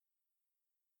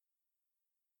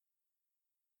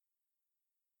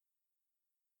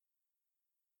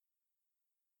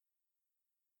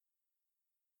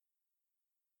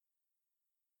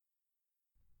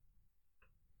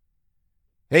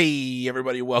Hey,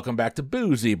 everybody, welcome back to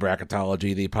Boozy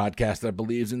Bracketology, the podcast that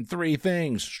believes in three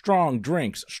things: strong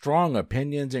drinks, strong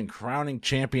opinions, and crowning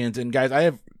champions. And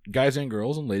guys and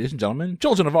girls and ladies and gentlemen,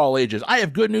 children of all ages, I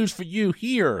have good news for you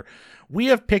here. We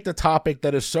have picked a topic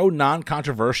that is so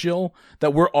non-controversial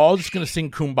that we're all just going to sing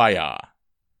Kumbaya.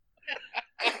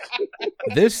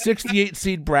 This 68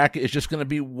 seed bracket is just going to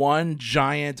be one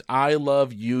giant I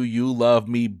love you, you love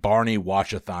me Barney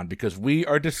watch-a-thon, because we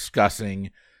are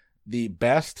discussing the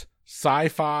best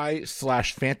sci-fi /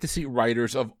 fantasy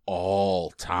writers of all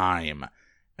time.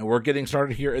 And we're getting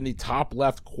started here in the top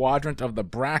left quadrant of the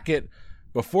bracket.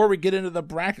 Before we get into the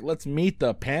bracket, let's meet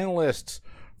the panelists.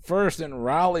 First, in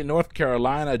Raleigh, North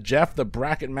Carolina, Jeff, the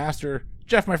bracket master.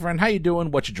 Jeff, my friend, how you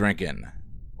doing? What you drinking?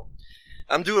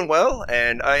 I'm doing well,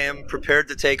 and I am prepared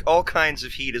to take all kinds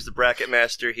of heat as the bracket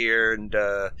master here, and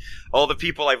all the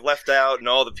people I've left out, and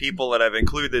all the people that I've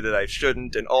included that I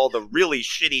shouldn't, and all the really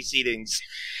shitty seedings.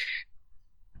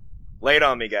 Lay it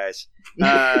on me, guys.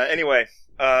 Anyway,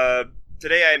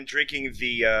 today I'm drinking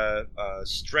the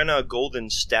Strenna Golden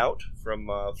Stout from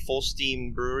Full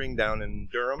Steam Brewing down in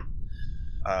Durham.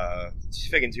 See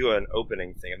if I can do an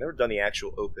opening thing. I've never done the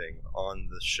actual opening on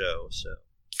the show, so...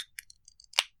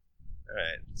 All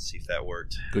right, let's see if that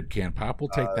worked. Good can pop. We'll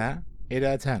take that. 8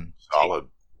 out of 10. Solid.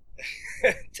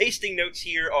 Tasting notes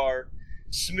here are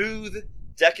smooth,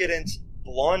 decadent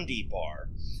blondie bar.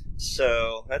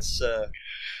 So that's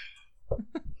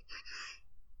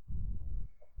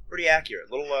pretty accurate.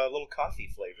 Little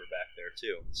coffee flavor back there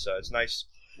too. So it's nice,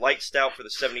 light stout for the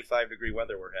 75-degree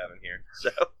weather we're having here.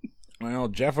 So. Well,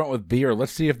 Jeff went with beer.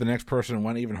 Let's see if the next person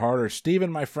went even harder.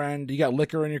 Steven, my friend, you got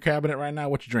liquor in your cabinet right now?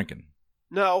 What you drinking?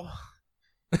 No.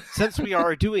 Since we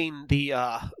are doing the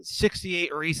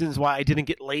 68 reasons why I didn't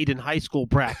get laid in high school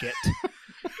bracket,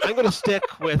 I'm going to stick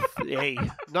with a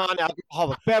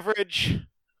non-alcoholic beverage.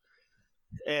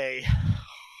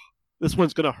 This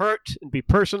one's going to hurt and be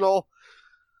personal.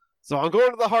 So I'm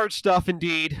going to the hard stuff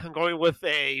indeed. I'm going with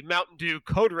a Mountain Dew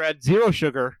Code Red Zero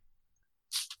Sugar.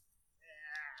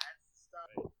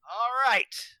 All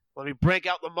right. Let me break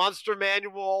out the Monster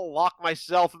Manual, lock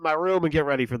myself in my room, and get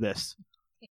ready for this.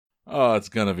 Oh, it's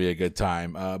going to be a good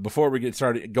time. Before we get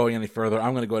started going any further,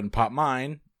 I'm going to go ahead and pop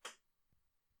mine.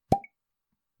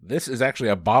 This is actually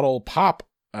a bottle pop.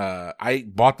 I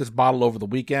bought this bottle over the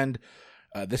weekend.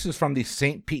 This is from the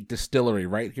St. Pete Distillery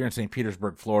right here in St.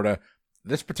 Petersburg, Florida.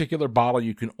 This particular bottle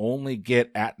you can only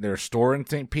get at their store in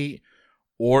St. Pete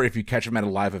or if you catch them at a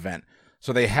live event.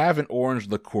 So they have an orange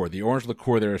liqueur. The orange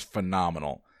liqueur there is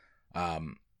phenomenal.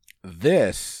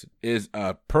 This is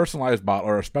a personalized bottle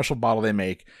or a special bottle they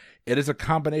make. It is a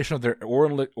combination of their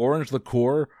orange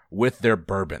liqueur with their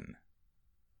bourbon.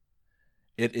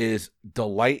 It is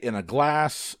delight in a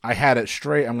glass. I had it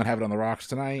straight. I'm going to have it on the rocks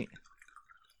tonight.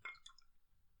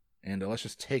 And let's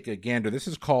just take a gander. This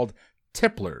is called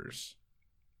Tipplers.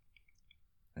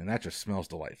 And that just smells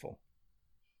delightful.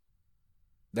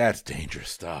 That's dangerous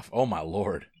stuff. Oh, my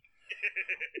Lord.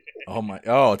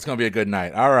 Oh, it's going to be a good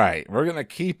night. All right. We're going to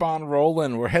keep on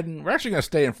rolling. We're actually going to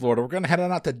stay in Florida. We're going to head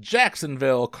on out to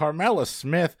Jacksonville. Carmela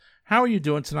Smith, how are you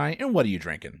doing tonight, and what are you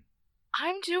drinking?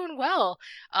 I'm doing well.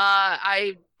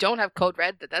 I don't have Code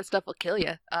Red, but that stuff will kill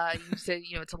you. You said,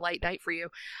 it's a light night for you.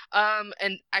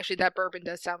 And actually that bourbon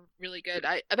does sound really good.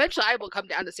 Eventually I will come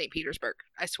down to St. Petersburg.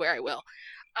 I swear I will.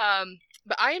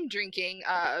 But I am drinking,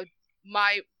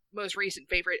 my most recent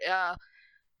favorite,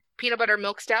 peanut butter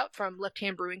milk stout from Left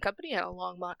Hand Brewing Company out of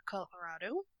Longmont,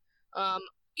 Colorado.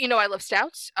 I love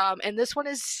stouts. And this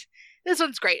one's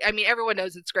great. I mean, everyone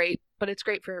knows it's great, but it's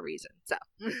great for a reason. So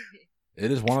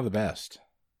it is one of the best.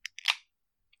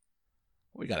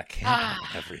 We got a can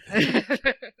and everything.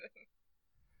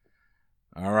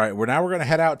 All right. We're going to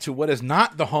head out to what is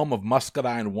not the home of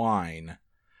Muscadine wine.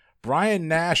 Brian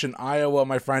Nash in Iowa,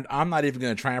 my friend. I'm not even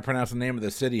going to try and pronounce the name of the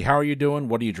city. How are you doing?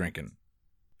 What are you drinking?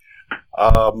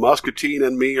 Muscatine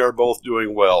and me are both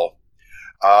doing well.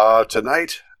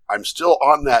 Tonight, I'm still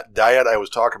on that diet I was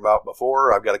talking about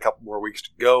before. I've got a couple more weeks to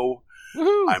go.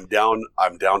 Woo-hoo. I'm down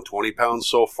 20 pounds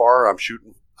so far. I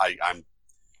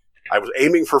was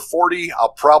aiming for 40.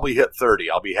 I'll probably hit 30.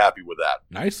 I'll be happy with that.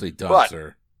 Nicely done, but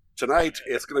sir. Tonight,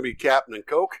 it's going to be Captain and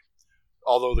Coke,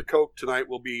 although the Coke tonight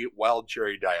will be Wild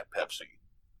Cherry Diet Pepsi.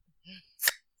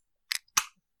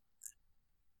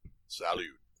 Salute.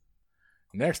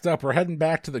 Next up, we're heading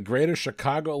back to the greater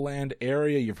Chicagoland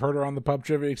area. You've heard her on the Pub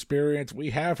Trivia Experience.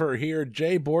 We have her here.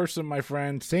 Jay Borson, my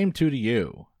friend. Same to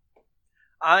you.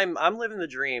 I'm living the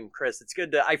dream, Chris. It's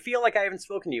good to. I feel like I haven't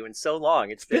spoken to you in so long.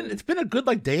 It's been a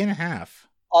good day and a half.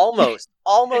 almost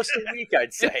a week,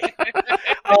 I'd say.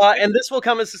 And this will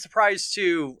come as a surprise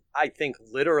to, I think,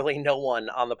 literally no one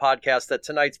on the podcast, that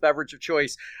tonight's beverage of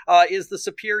choice is the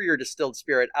Superior Distilled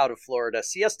Spirit out of Florida.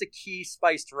 Siesta Key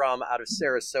Spiced Rum out of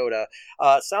Sarasota.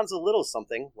 Sounds a little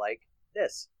something like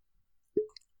this.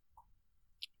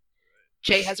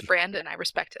 Jay has a brand, and I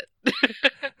respect it.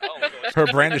 Her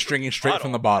brand is drinking straight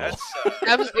from the bottle.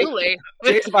 Absolutely.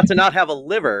 Jay's about to not have a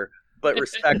liver, but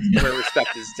respect where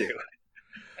respect is due.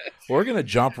 We're going to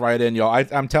jump right in, y'all.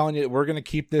 I'm telling you, we're going to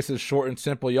keep this as short and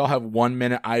simple. Y'all have 1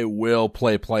 minute. I will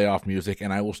play playoff music,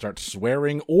 and I will start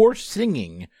swearing or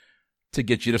singing to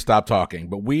get you to stop talking.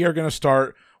 But we are going to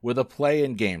start with a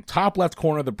play-in game. Top left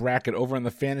corner of the bracket over in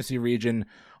the fantasy region,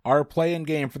 our play-in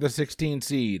game for the 16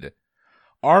 seed.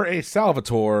 R.A.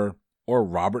 Salvatore or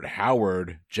Robert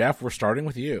Howard? Jeff, we're starting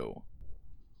with you.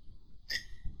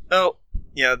 Oh,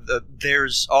 yeah,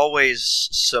 there's always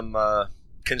some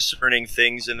concerning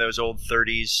things in those old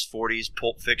 30s, 40s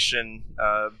Pulp Fiction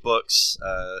books.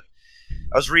 I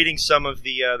was reading some of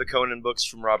the Conan books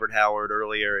from Robert Howard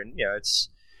earlier, and yeah, it's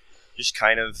just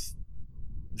kind of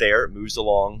there. It moves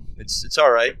along. It's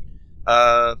all right.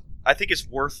 I think it's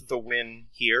worth the win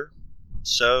here.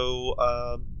 So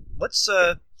let's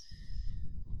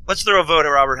throw a vote at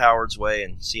Robert Howard's way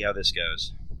and see how this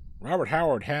goes. Robert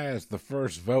Howard has the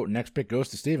first vote. Next pick goes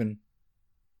to Steven.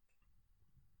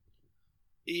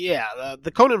 Yeah,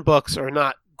 the Conan books are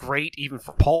not great even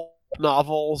for pulp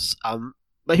novels.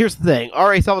 But here's the thing.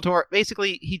 R.A. Salvatore,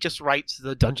 basically, he just writes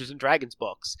the Dungeons & Dragons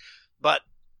books. But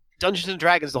Dungeons &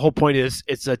 Dragons, the whole point is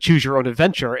it's a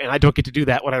choose-your-own-adventure, and I don't get to do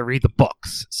that when I read the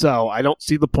books. So I don't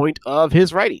see the point of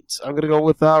his writings. I'm going to go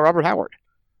with Robert Howard.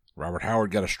 Robert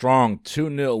Howard got a strong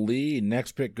 2-0 lead.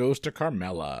 Next pick goes to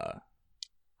Carmela.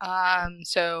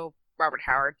 So Robert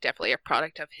Howard, definitely a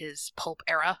product of his pulp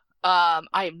era. I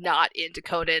am not into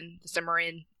Conan the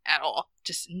Cimmerian at all.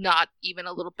 Just not even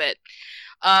a little bit.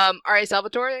 R.A.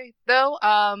 Salvatore, though,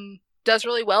 does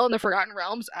really well in the Forgotten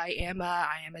Realms. I am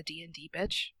a D&D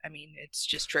bitch. I mean, it's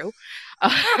just true.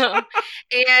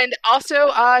 And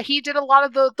also, he did a lot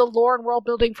of the lore and world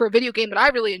building for a video game that I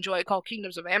really enjoy called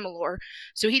Kingdoms of Amalur.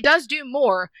 So he does do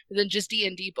more than just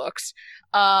D&D books.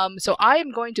 So I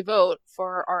am going to vote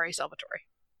for R.A. Salvatore.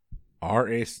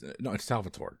 No, it's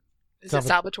Salvatore. Is it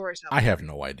Salvatore or Salvatore? I have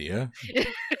no idea.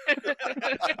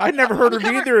 I never heard of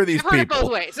either of these I've heard people. it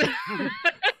both ways.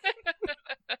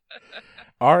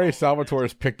 R.A. Salvatore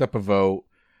has picked up a vote.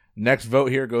 Next vote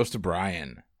here goes to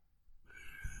Brian.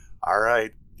 All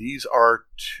right. These are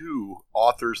two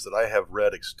authors that I have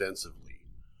read extensively.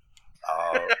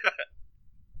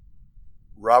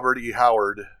 Robert E.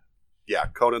 Howard,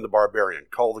 Conan the Barbarian,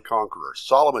 Kull the Conqueror,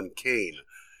 Solomon Kane.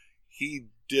 He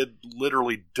did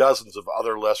literally dozens of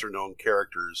other lesser-known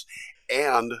characters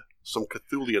and some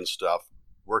Cthulhian stuff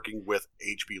working with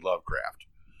H.P. Lovecraft.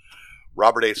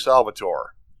 Robert A.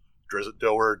 Salvatore, Drizzt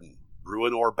Do'Urden,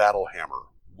 Bruenor Battlehammer,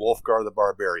 Wolfgar the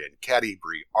Barbarian,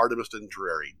 Catti-brie, Artemis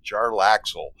Dendreri, Jarl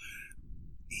Axel.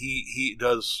 He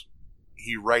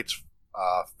writes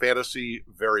fantasy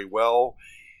very well.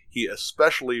 He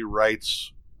especially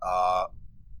writes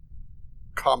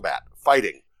combat,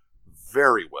 fighting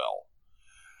very well.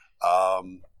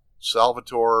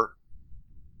 Salvatore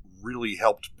really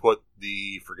helped put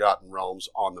the Forgotten Realms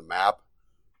on the map,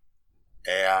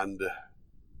 and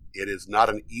it is not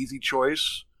an easy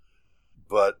choice,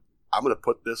 but I'm going to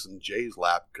put this in Jay's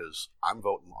lap because I'm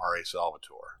voting R.A.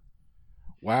 Salvatore.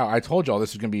 Wow, I told y'all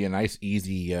this is going to be a nice,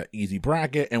 easy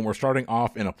bracket, and we're starting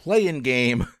off in a play-in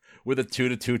game with a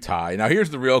 2-2 tie. Now,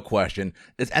 here's the real question.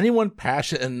 Is anyone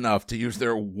passionate enough to use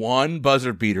their one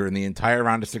buzzer beater in the entire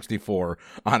round of 64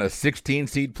 on a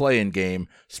 16-seed play-in game?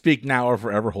 Speak now or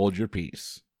forever hold your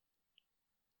peace.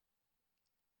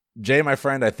 Jay, my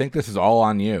friend, I think this is all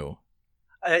on you.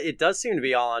 It does seem to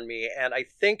be all on me, and I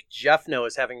think Jeff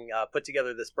knows, having put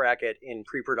together this bracket in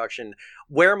pre-production,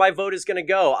 where my vote is going to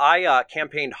go. I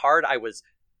campaigned hard. I was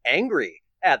angry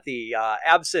at the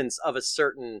absence of a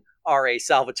certain R.A.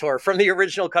 Salvatore from the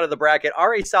original cut of the bracket.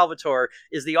 R.A. Salvatore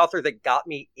is the author that got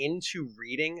me into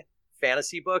reading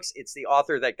fantasy books. It's the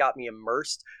author that got me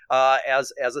immersed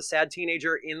as a sad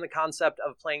teenager in the concept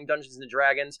of playing Dungeons &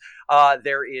 Dragons.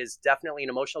 There is definitely an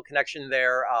emotional connection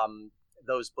there.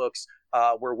 Those books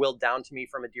were willed down to me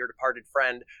from a dear departed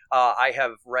friend. I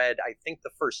have read, I think,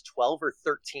 the first 12 or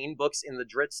 13 books in the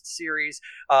Drizzt series.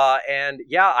 And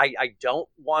yeah, I don't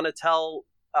want to tell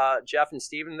Jeff and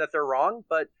Steven that they're wrong,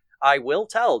 but I will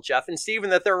tell Jeff and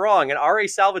Steven that they're wrong. And R.A.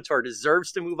 Salvatore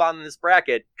deserves to move on in this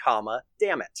bracket,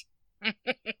 damn it.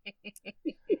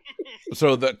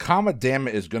 So the damn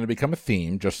it is going to become a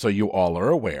theme, just so you all are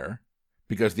aware.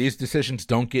 because these decisions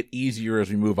don't get easier as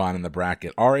we move on in the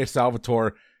bracket. R.A.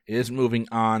 Salvatore is moving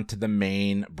on to the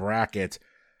main bracket.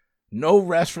 No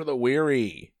rest for the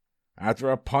weary.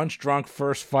 After a punch-drunk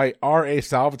first fight, R.A.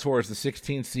 Salvatore is the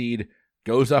 16th seed,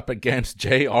 goes up against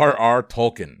J.R.R.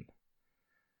 Tolkien.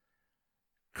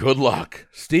 Good luck.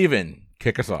 Steven,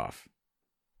 kick us off.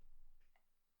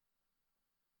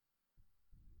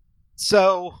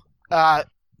 So,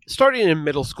 starting in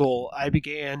middle school, I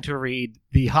began to read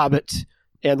The Hobbit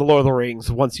and The Lord of the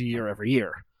Rings once a year every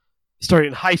year. Starting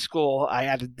in high school, I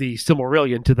added the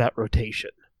Silmarillion to that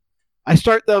rotation. I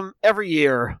start them every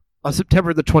year on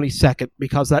September the 22nd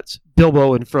because that's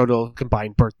Bilbo and Frodo's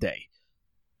combined birthday.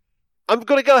 I'm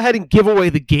going to go ahead and give away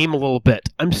the game a little bit.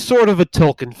 I'm sort of a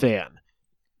Tolkien fan.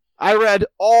 I read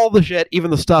all the shit,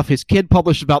 even the stuff his kid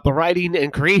published about the writing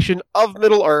and creation of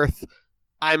Middle-earth.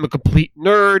 I'm a complete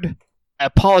nerd. I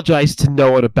apologize to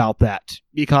no one about that,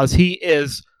 because he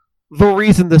is the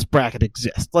reason this bracket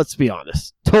exists. Let's be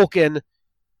honest. Tolkien,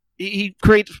 he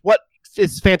creates what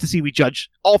is fantasy we judge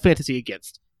all fantasy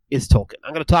against, is Tolkien.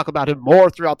 I'm going to talk about him more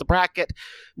throughout the bracket,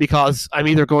 because I'm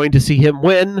either going to see him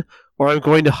win, or I'm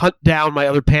going to hunt down my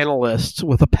other panelists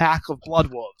with a pack of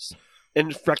blood wolves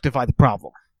and rectify the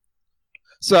problem.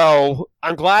 So,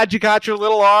 I'm glad you got your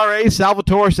little R.A.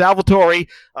 Salvatore.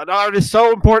 An artist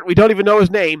so important we don't even know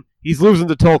his name. He's losing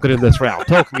to Tolkien in this round.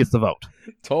 Tolkien gets the vote.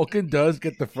 Tolkien does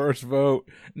get the first vote.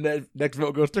 Next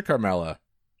vote goes to Carmela.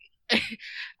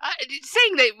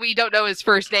 Saying that we don't know his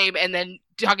first name and then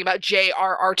talking about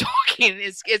J.R.R. Tolkien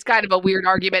is kind of a weird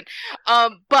argument.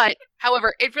 But,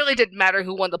 however, it really didn't matter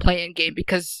who won the play-in game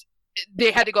because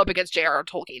they had to go up against J.R.R.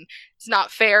 Tolkien. It's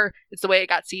not fair. It's the way it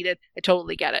got seeded. I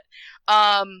totally get it.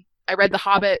 I read The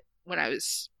Hobbit when I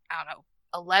was,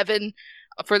 11.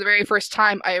 For the very first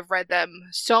time. I have read them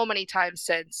so many times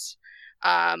since.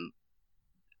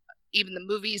 Even the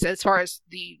movies, as far as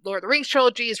the Lord of the Rings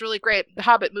trilogy, is really great. The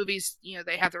Hobbit movies,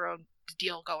 they have their own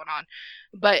deal going on.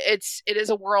 But it is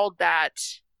a world that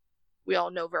we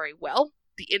all know very well.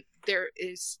 There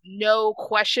is no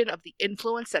question of the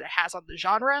influence that it has on the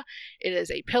genre. It is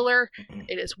a pillar.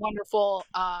 It is wonderful.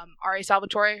 R.A.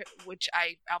 Salvatore, which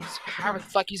however the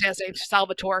fuck you say his name,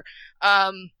 Salvatore,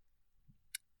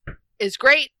 is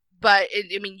great, but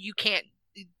you can't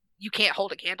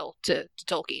hold a candle to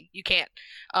Tolkien. You can't.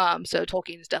 So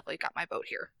Tolkien has definitely got my vote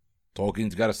here.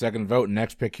 Tolkien's got a second vote.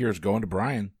 Next pick here is going to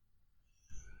Brian.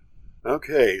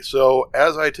 Okay, so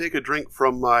as I take a drink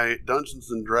from my Dungeons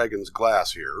and Dragons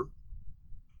glass here,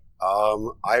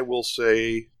 I will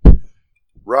say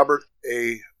Robert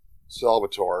A.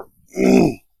 Salvatore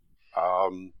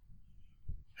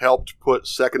helped put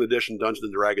second edition Dungeons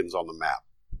and Dragons on the map,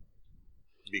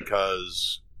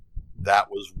 because that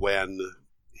was when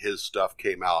his stuff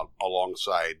came out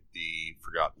alongside the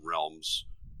Forgotten Realms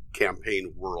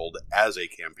campaign world as a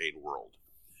campaign world.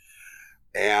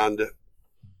 And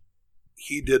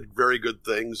he did very good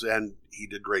things and he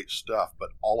did great stuff, but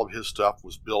all of his stuff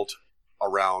was built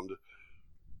around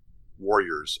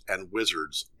warriors and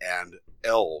wizards and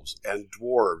elves and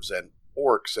dwarves and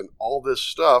orcs and all this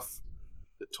stuff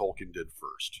that Tolkien did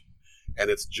first.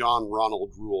 And it's John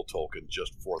Ronald Reuel Tolkien,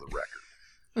 just for the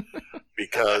record.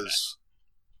 Because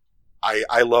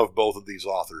I love both of these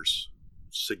authors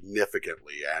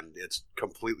significantly, and it's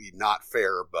completely not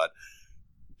fair, but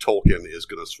Tolkien is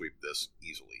going to sweep this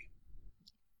easily.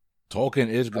 Tolkien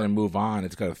is going to move on.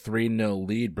 It's got a 3-0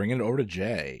 lead. Bringing it over to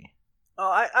Jay.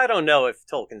 Oh, I don't know if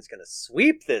Tolkien's going to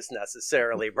sweep this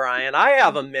necessarily, Brian. I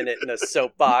have a minute in a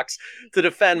soapbox to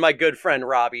defend my good friend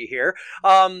Robbie here.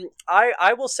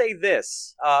 I will say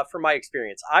this, from my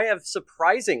experience. I have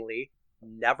surprisingly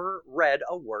never read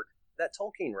a work that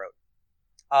Tolkien wrote.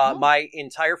 My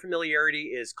entire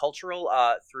familiarity is cultural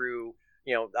through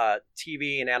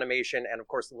TV and animation, and of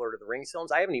course the Lord of the Rings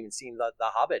films. I haven't even seen the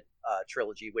Hobbit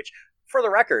trilogy, which, for the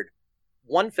record,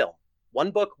 one film, one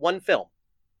book, one film.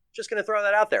 Just going to throw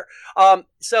that out there.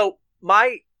 So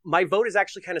my vote is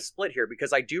actually kind of split here,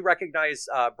 because I do recognize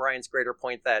Brian's greater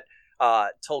point that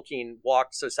Tolkien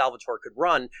walked so Salvatore could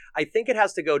run. I think it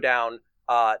has to go down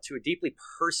to a deeply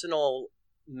personal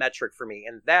metric for me,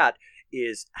 and that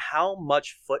is how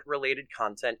much foot-related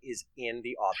content is in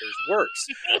the author's works.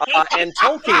 And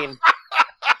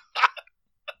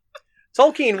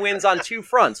Tolkien wins on two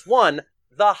fronts. One,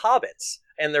 the Hobbits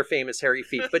and their famous hairy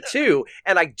feet. But two,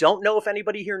 and I don't know if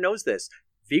anybody here knows this,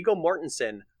 Viggo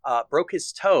Mortensen broke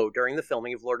his toe during the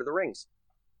filming of Lord of the Rings.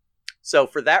 So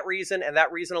for that reason and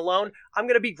that reason alone, I'm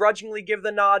going to begrudgingly give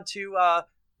the nod to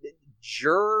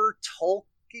Tolkien,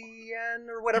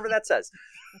 or whatever that says.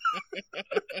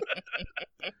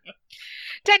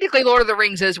 Technically, Lord of the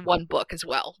Rings is one book as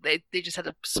well. They just had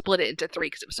to split it into 3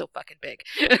 because it was so fucking big.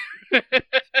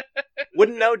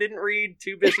 Wouldn't know, didn't read,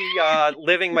 too busy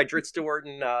living my Drizzt Stewart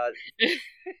and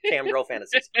Cam Girl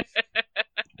fantasies.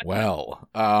 Well,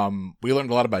 we learned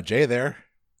a lot about Jay there.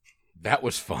 That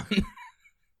was fun.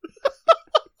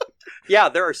 Yeah,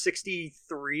 there are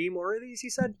 63 more of these, he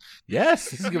said? Yes,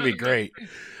 this is going to be great.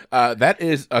 That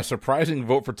is a surprising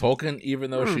vote for Tolkien,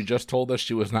 even though she just told us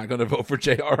she was not going to vote for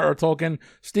J.R.R. Tolkien.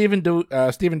 Steven, do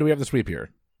we have the sweep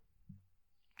here?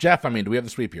 Jeff, do we have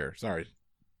the sweep here? Sorry.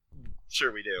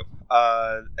 Sure we do.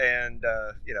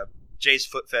 Jay's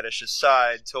foot fetish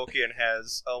aside, Tolkien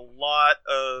has a lot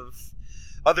of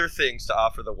other things to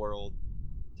offer the world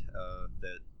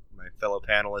that my fellow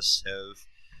panelists have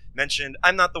mentioned.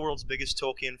 I'm not the world's biggest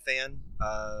Tolkien fan.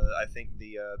 I think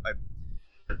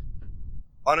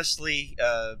honestly,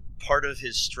 part of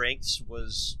his strengths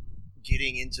was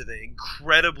getting into the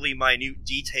incredibly minute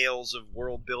details of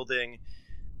world building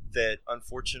that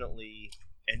unfortunately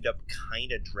end up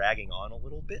kind of dragging on a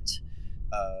little bit.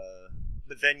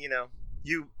 But then,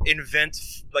 you invent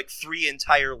like 3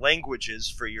 entire languages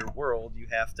for your world. You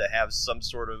have to have some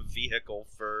sort of vehicle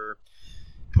for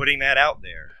putting that out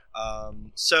there.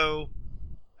 So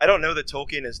I don't know that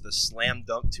Tolkien is the slam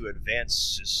dunk to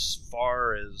advance as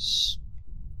far as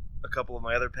a couple of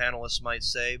my other panelists might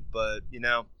say, but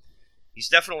he's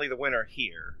definitely the winner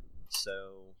here.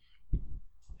 So,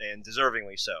 and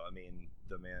deservingly so.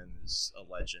 The man is a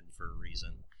legend for a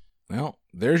reason. Well,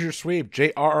 there's your sweep.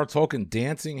 J.R.R. Tolkien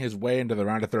dancing his way into the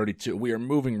round of 32. We are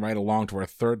moving right along to our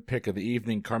third pick of the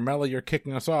evening. Carmela, you're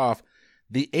kicking us off.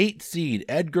 The 8 seed,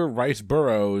 Edgar Rice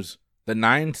Burroughs. The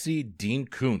 9 seed, Dean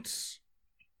Koontz.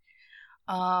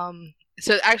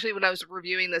 So actually, when I was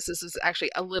reviewing this is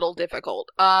actually a little difficult.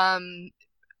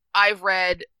 I've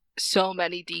read so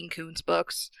many Dean Koontz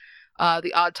books.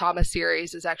 The Odd Thomas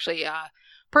series is actually,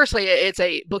 personally, it's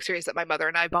a book series that my mother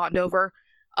and I bond over.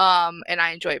 And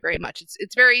I enjoy it very much.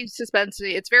 It's very suspenseful.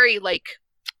 It's very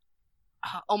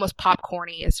almost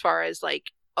popcorny as far as I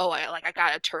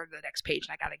gotta turn to the next page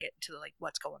and I gotta get into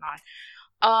what's going on.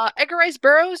 Edgar Rice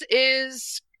Burroughs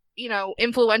is,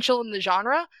 influential in the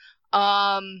genre.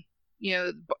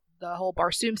 The whole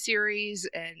Barsoom series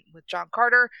and with John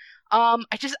Carter. I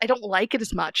don't like it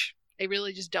as much. I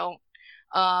really just don't.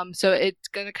 So it's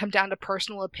going to come down to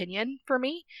personal opinion for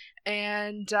me,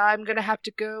 and I'm going to have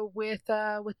to go with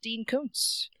Dean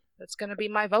Koontz. That's going to be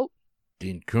my vote.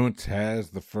 Dean Koontz has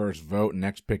the first vote.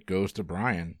 Next pick goes to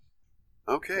Brian.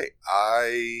 Okay,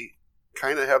 I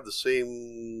kind of have the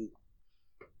same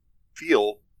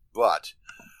feel, but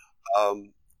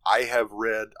I have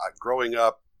read, growing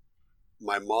up,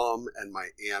 my mom and my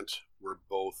aunt were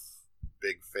both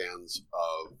big fans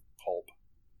of pulp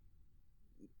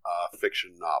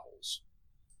fiction novels.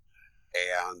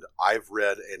 And I've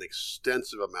read an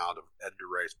extensive amount of Edgar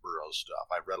Rice Burroughs stuff.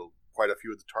 I've read quite a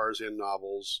few of the Tarzan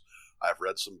novels. I've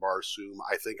read some Barsoom.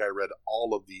 I think I read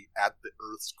all of the At the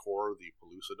Earth's Core, the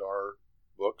Pellucidar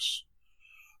books.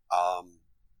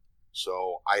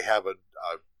 So I have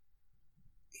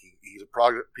he's a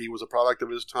product. He was a product of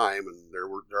his time, and there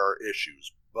are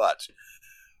issues. But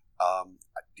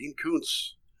Dean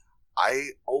Koontz, I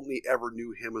only ever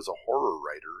knew him as a horror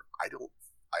writer.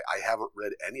 I haven't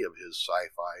read any of his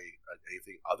sci-fi,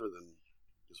 anything other than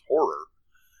his horror.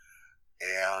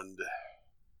 And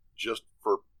just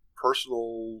for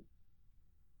personal,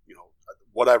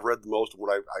 what I've read the most,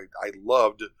 what I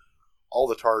loved, all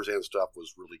the Tarzan stuff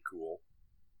was really cool.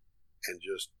 And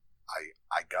just,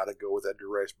 I gotta go with Edgar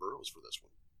Rice Burroughs for this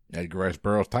one. Edgar Rice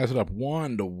Burroughs ties it up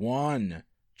 1-1.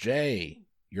 Jay,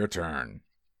 your turn.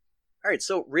 All right,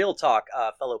 so real talk,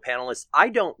 fellow panelists. I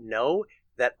don't know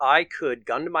that I could,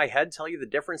 gun to my head, tell you the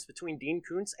difference between Dean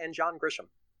Koontz and John Grisham.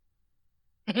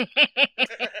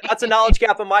 That's a knowledge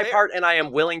gap on my part, and I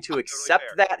am willing to accept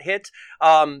that hit.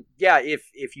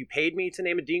 If you paid me to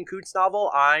name a Dean Koontz novel,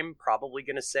 I'm probably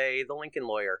going to say The Lincoln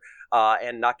Lawyer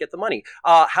and not get the money.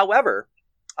 However,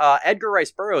 Edgar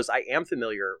Rice Burroughs, I am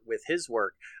familiar with his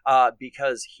work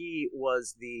because he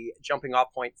was the jumping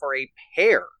off point for a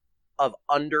pair of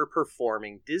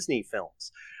underperforming Disney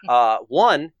films.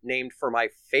 One named for my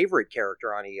favorite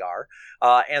character on ER,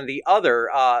 and the other,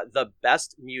 the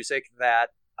best music that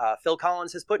Phil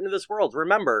Collins has put into this world.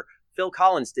 Remember, Phil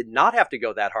Collins did not have to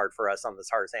go that hard for us on the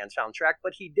Tarzan soundtrack,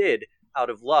 but he did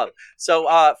out of love.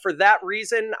 So for that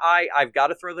reason, I've got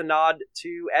to throw the nod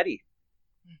to Eddie.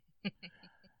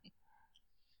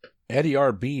 Eddie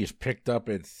RB is picked up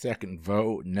its second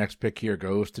vote. Next pick here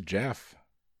goes to Jeff.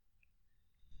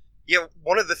 Yeah,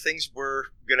 one of the things we're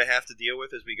going to have to deal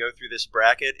with as we go through this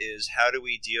bracket is how do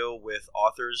we deal with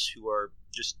authors who are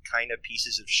just kind of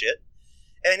pieces of shit.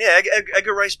 And yeah,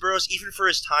 Edgar Rice Burroughs, even for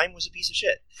his time, was a piece of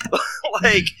shit.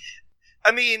 Like,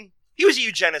 I mean, he was a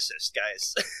eugenicist,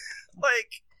 guys.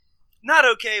 Like, not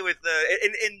okay with the...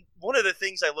 And one of the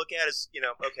things I look at is,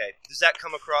 okay, does that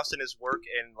come across in his work?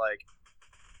 And, like,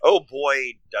 oh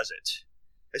boy, does it.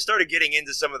 I started getting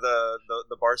into some of the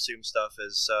Barsoom stuff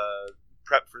as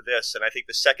prep for this, and I think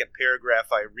the second paragraph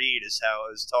I read is how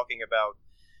I was talking about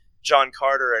John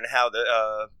Carter and how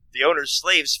the owner's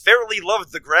slaves fairly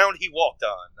loved the ground he walked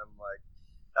on. I'm like,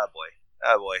 oh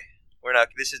boy,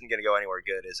 this isn't going to go anywhere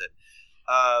good, is it?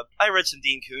 I read some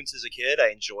Dean Koontz as a kid. I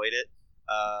enjoyed it.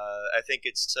 I think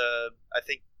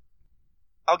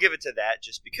I'll give it to that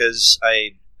just because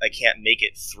I can't make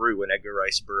it through an Edgar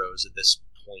Rice Burroughs at this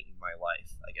point in my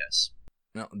life, I guess.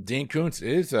 Now, Dean Koontz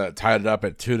is tied it up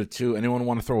at 2-2. Anyone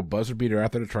want to throw a buzzer beater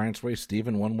out there to try and sway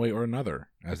Steven one way or another,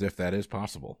 as if that is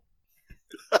possible?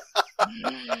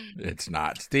 It's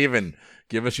not. Steven,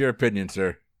 give us your opinion,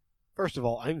 sir. First of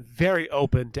all, I'm very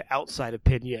open to outside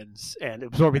opinions and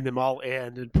absorbing them all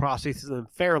in and processing them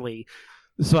fairly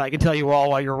so I can tell you all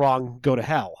why you're wrong, go to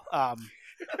hell.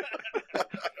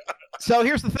 So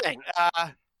here's the thing.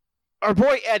 Our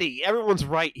boy Eddie, everyone's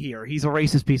right here. He's a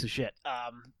racist piece of shit.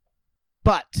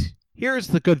 But here's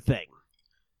the good thing.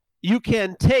 You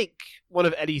can take one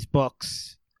of Eddie's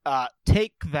books,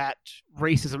 take that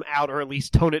racism out, or at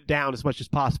least tone it down as much as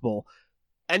possible,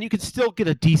 and you can still get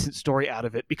a decent story out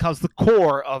of it because the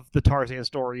core of the Tarzan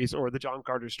stories or the John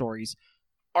Carter stories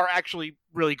are actually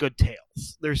really good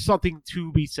tales. There's something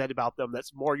to be said about them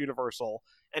that's more universal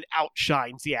and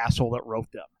outshines the asshole that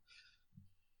wrote them.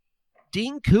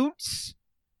 Dean Koontz?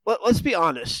 Let's be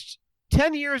honest.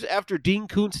 10 years after Dean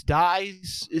Koontz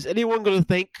dies, is anyone going to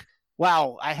think,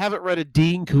 wow, I haven't read a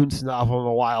Dean Koontz novel in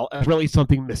a while, and there's really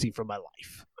something missing from my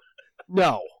life?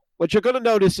 No. What you're going to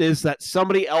notice is that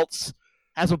somebody else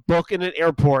has a book in an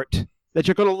airport that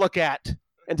you're going to look at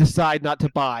and decide not to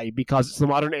buy because it's the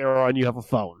modern era and you have a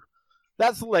phone.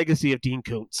 That's the legacy of Dean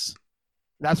Koontz.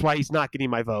 That's why he's not getting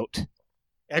my vote.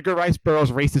 Edgar Rice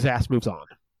Burroughs' racist ass moves on.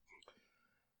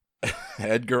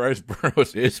 Edgar Rice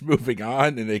Burroughs is moving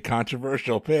on in a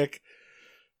controversial pick.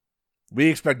 We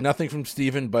expect nothing from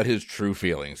Steven but his true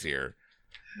feelings here.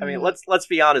 I mean, let's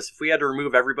be honest. If we had to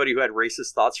remove everybody who had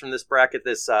racist thoughts from this bracket,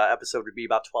 this episode would be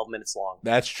about 12 minutes long.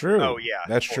 That's true. Oh, yeah.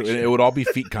 That's true. And it would all be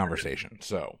feet conversation,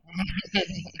 so.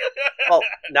 Well,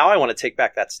 now I want to take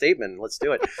back that statement. Let's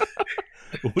do it.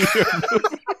 We are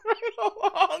moving right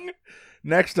along.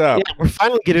 Next up. Yeah, we're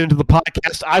finally getting into the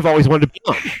podcast I've always wanted to be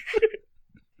on.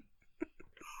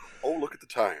 Oh, look at the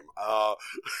time.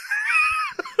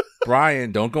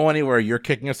 Brian, don't go anywhere. You're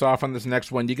kicking us off on this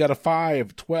next one. You got a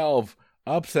 5-12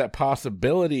 upset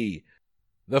possibility.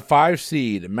 The 5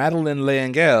 seed, Madeleine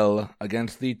L'Engle,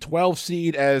 against the 12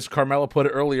 seed, as Carmela put it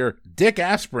earlier, Dick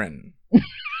Aspirin. It's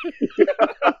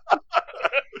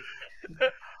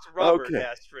Robert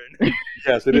Aspirin.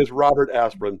 Yes, it is Robert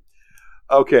Aspirin.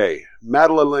 Okay,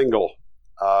 Madeleine L'Engle.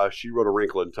 She wrote A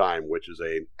Wrinkle in Time, which is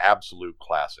an absolute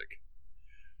classic.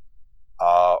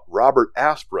 Robert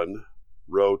Aspirin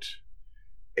wrote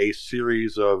a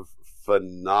series of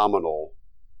phenomenal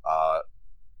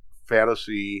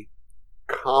fantasy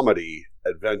comedy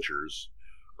adventures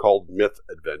called Myth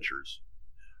Adventures.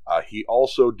 He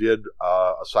also did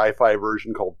a sci-fi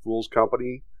version called Fool's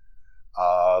Company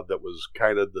that was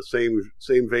kind of the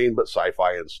same vein, but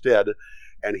sci-fi instead.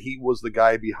 And he was the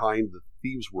guy behind the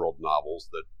Thieves' World novels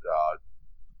that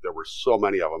there were so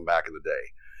many of them back in the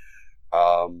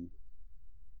day.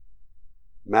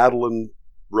 Madeleine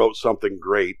wrote something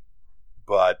great,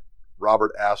 but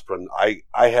Robert Aspirin, I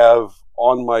have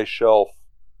on my shelf,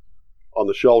 on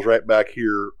the shelves right back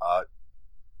here,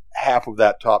 half of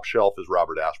that top shelf is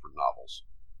Robert Aspirin novels,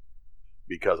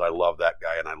 because I love that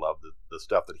guy and I love the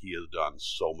stuff that he has done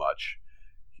so much.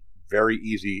 Very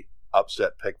easy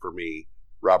upset pick for me.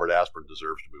 Robert Aspirin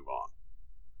deserves to move on.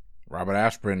 Robert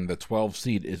Aspirin, the 12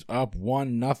 seed, is up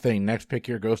 1-0. Next pick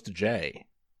here goes to Jay.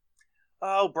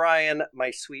 Oh, Brian,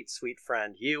 my sweet, sweet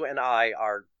friend. You and I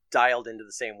are dialed into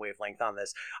the same wavelength on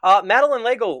this. Madeleine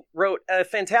L'Engle wrote a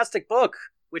fantastic book,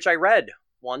 which I read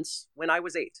once when I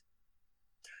was 8.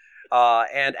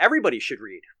 And everybody should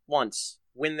read once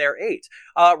when they're 8.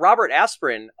 Robert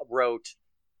Aspirin wrote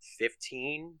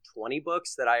 15, 20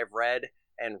 books that I have read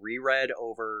and reread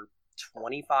over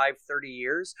 25, 30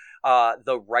 years.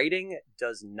 The writing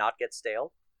does not get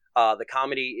stale. The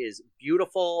comedy is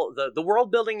beautiful. The world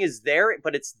building is there,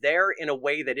 but it's there in a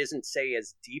way that isn't, say,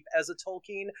 as deep as a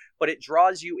Tolkien, but it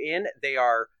draws you in. They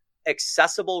are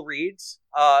accessible reads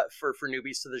for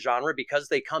newbies to the genre because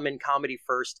they come in comedy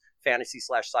first,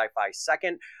 fantasy/sci-fi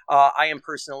second. I am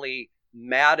personally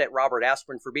mad at Robert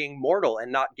Asprin for being mortal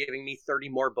and not giving me 30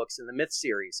 more books in the Myth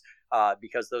series,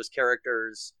 because those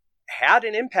characters had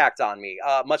an impact on me,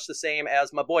 much the same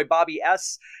as my boy Bobby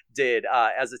S. did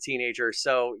as a teenager.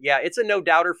 So yeah, it's a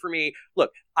no-doubter for me.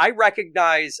 Look, I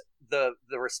recognize the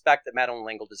respect that Madeleine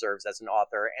L'Engle deserves as an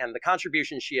author and the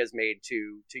contribution she has made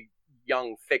to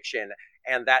young fiction,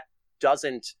 and that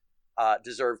doesn't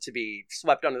deserve to be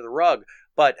swept under the rug.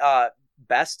 But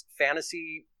best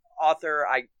fantasy author,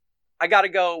 I got to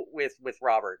go with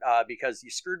Robert, because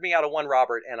you screwed me out of one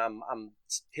Robert, and I'm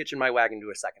hitching my wagon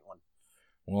to a second one.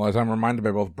 Well, as I'm reminded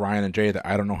by both Brian and Jay that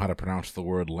I don't know how to pronounce the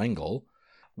word L'Engle,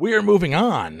 we are moving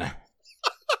on.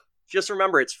 Just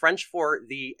remember, it's French for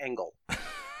the Engle.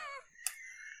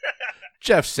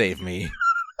 Jeff, save me.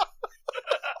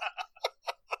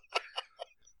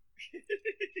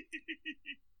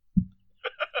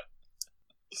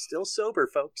 Still sober,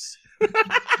 folks.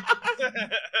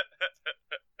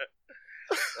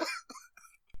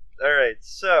 All right,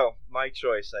 so my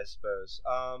choice, I suppose.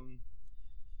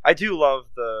 I do love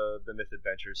the Myth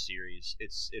Adventures series.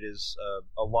 It is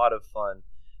a lot of fun.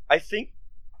 I think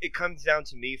it comes down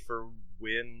to me for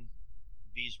when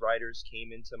these writers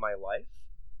came into my life.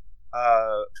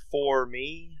 For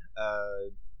me,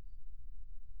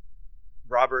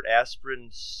 Robert Asprin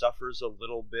suffers a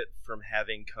little bit from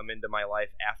having come into my life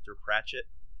after Pratchett,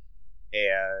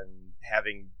 and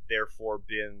having therefore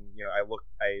been, I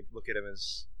look at him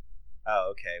as,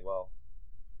 oh, okay, well,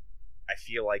 I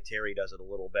feel like Terry does it a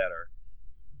little better.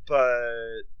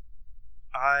 But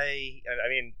I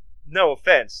mean, no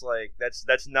offense, like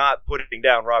that's not putting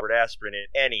down Robert Asprin in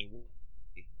any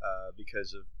way,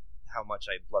 because of how much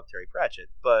I love Terry Pratchett.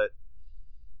 But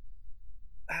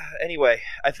anyway,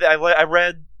 I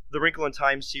read the Wrinkle in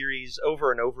Time series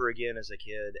over and over again as a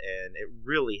kid, and it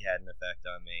really had an effect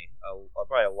on me.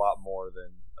 Probably a lot more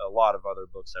than a lot of other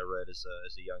books I read as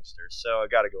a youngster. So I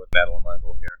got to go with Madeleine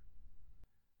L'Engle here.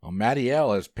 Well, Maddie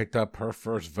L has picked up her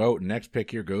first vote. Next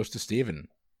pick here goes to Steven.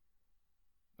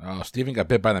 Oh, Steven got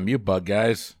bit by the mute bug,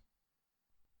 guys.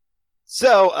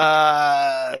 So,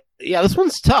 yeah, this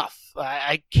one's tough.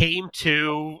 I came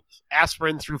to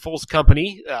Asprin through Fool's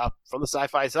Company from the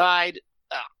sci-fi side,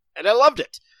 and I loved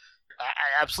it.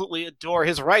 I absolutely adore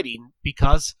his writing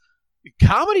because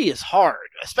comedy is hard,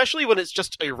 especially when it's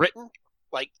just a written.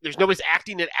 Like, there's nobody's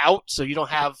acting it out, so you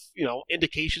don't have,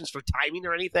 indications for timing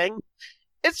or anything.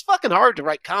 It's fucking hard to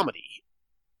write comedy.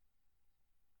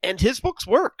 And his books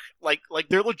work. Like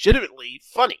they're legitimately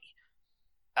funny.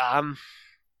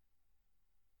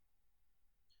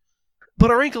 But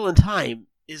A Wrinkle in Time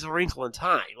is A Wrinkle in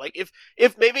Time. Like, if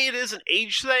maybe it is an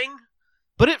age thing,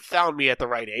 but it found me at the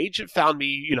right age. It found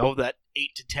me, that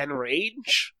 8 to 10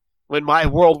 range, when my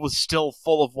world was still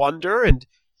full of wonder and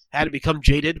had to become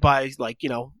jaded by,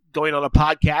 going on a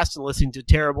podcast and listening to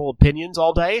terrible opinions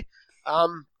all day.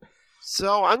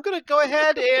 So I'm going to go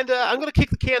ahead and I'm going to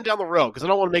kick the can down the road because I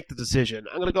don't want to make the decision.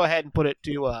 I'm going to go ahead and put it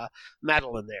to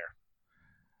Madeleine there.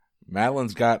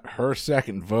 Madeleine's got her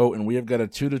second vote, and we have got a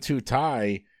 2-2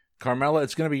 tie. Carmela,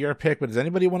 it's going to be your pick, but does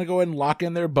anybody want to go ahead and lock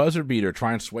in their buzzer beater,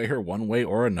 try and sway her one way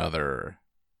or another?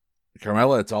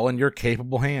 Carmela, it's all in your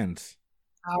capable hands.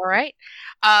 All right.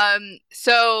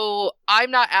 So I'm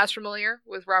not as familiar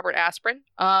with Robert Asprin.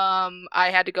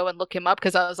 I had to go and look him up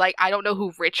because I was like, I don't know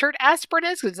who Richard Asprin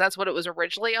is, because that's what it was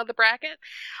originally on the bracket.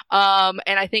 And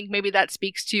I think maybe that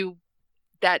speaks to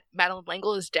that Madeleine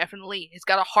L'Engle is definitely, he's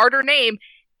got a harder name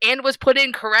and was put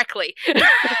in correctly.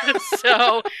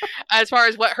 So as far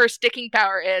as what her sticking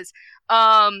power is,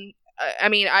 I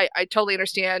mean, I totally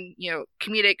understand,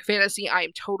 comedic fantasy I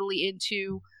am totally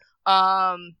into.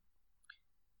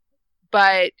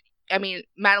 But, I mean,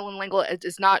 Madeleine L'Engle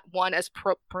is not one as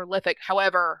prolific.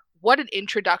 However, what an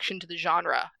introduction to the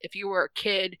genre. If you were a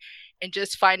kid and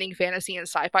just finding fantasy and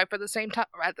sci-fi for the same time,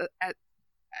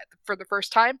 for the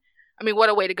first time, I mean, what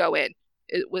a way to go in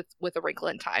with A Wrinkle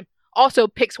in Time. Also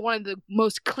picks one of the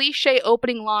most cliche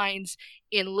opening lines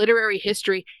in literary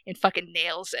history and fucking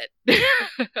nails it.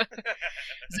 It's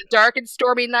a dark and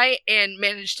stormy night and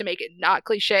managed to make it not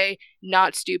cliche,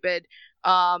 not stupid.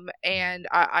 And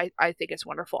I think it's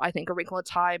wonderful. I think A Wrinkle in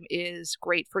Time is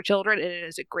great for children, and it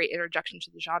is a great introduction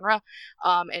to the genre.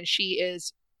 And she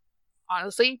is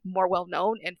honestly more well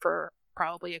known, and for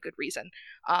probably a good reason.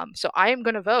 So I am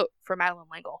going to vote for Madeleine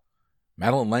L'Engle.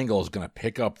 Madeleine L'Engle is going to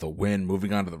pick up the win,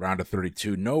 moving on to the round of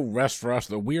 32. No rest for us,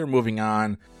 though. We are moving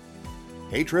on.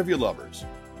 Hey, trivia lovers.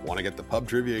 Want to get the pub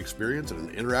trivia experience in an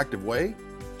interactive way?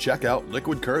 Check out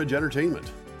Liquid Courage Entertainment.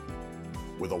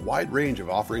 With a wide range of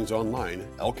offerings online,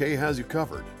 LK has you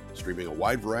covered. streaming a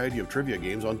wide variety of trivia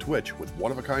games on Twitch with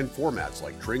one-of-a-kind formats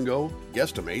like Tringo,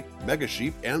 Guesstimate, Mega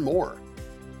Sheep, and more.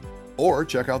 Or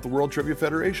check out the World Trivia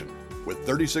Federation. With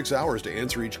 36 hours to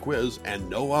answer each quiz and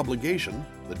no obligation,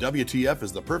 the WTF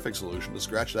is the perfect solution to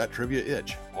scratch that trivia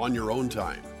itch on your own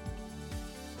time.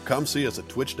 Come see us at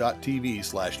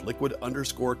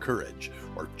twitch.tv/liquid_courage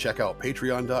or check out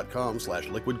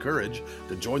patreon.com/liquidcourage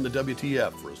to join the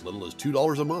WTF for as little as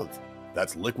 $2 a month.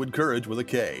 That's Liquid Courage with a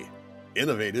K.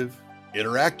 Innovative,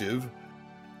 interactive,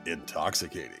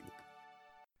 intoxicating.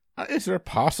 Is there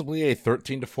possibly a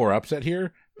 13-4 upset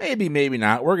here? Maybe, maybe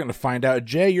not. We're going to find out.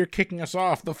 Jay, you're kicking us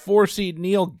off. The 4-seed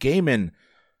Neil Gaiman.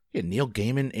 Yeah, Neil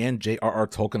Gaiman and J.R.R.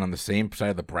 Tolkien on the same side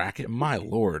of the bracket. My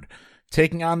lord.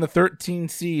 Taking on the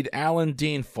 13-seed Alan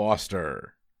Dean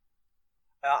Foster.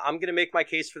 I'm going to make my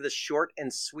case for this short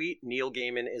and sweet. Neil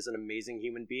Gaiman is an amazing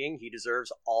human being. He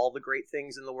deserves all the great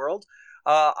things in the world.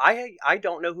 I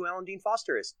don't know who Alan Dean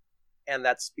Foster is, and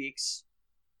that speaks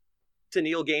to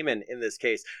Neil Gaiman in this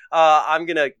case. I'm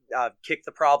going to kick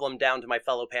the problem down to my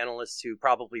fellow panelists who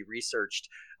probably researched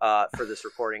for this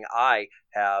recording. I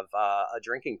have a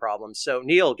drinking problem, so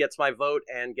Neil gets my vote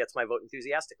and gets my vote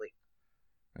enthusiastically.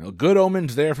 Well, good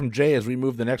omens there from Jay as we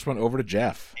move the next one over to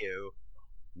Jeff. Ew.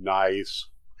 Nice.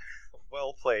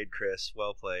 Well played, Chris.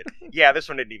 Well played. Yeah, this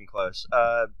one isn't even close.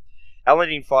 Alan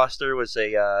Dean Foster was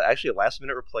actually a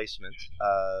last-minute replacement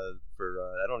for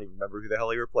I don't even remember who the hell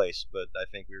he replaced, but I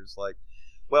think we were just like,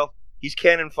 well, he's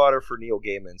cannon fodder for Neil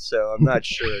Gaiman, so I'm not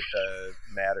sure it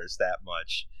matters that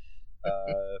much.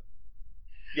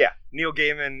 Yeah, Neil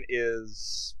Gaiman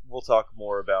is. We'll talk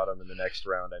more about him in the next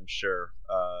round, I'm sure.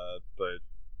 But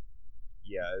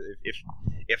yeah,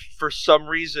 if for some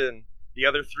reason the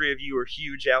other three of you are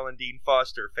huge Alan Dean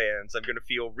Foster fans, I'm gonna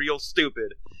feel real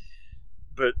stupid.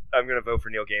 But I'm going to vote for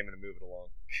Neil Gaiman and move it along.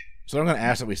 So I'm going to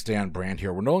ask that we stay on brand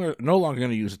here. We're no longer going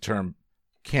to use the term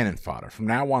cannon fodder. From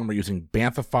now on, we're using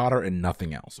bantha fodder and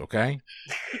nothing else, okay?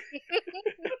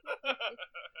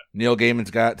 Neil Gaiman's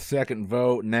got second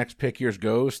vote. Next pick here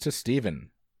goes to Steven.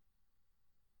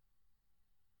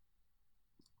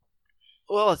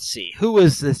 Well, let's see. Who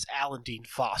is this Alan Dean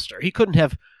Foster? He couldn't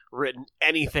have written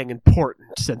anything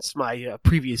important since my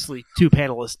previously two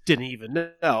panelists didn't even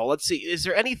know. Let's see. Is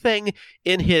there anything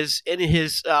in his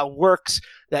works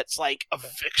that's like an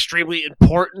extremely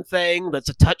important thing that's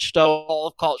a touchstone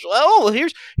of culture? Oh,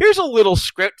 here's a little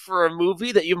script for a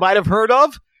movie that you might have heard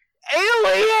of.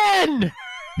 Alien!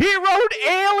 He wrote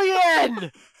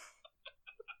Alien!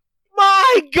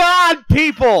 My God,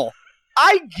 people!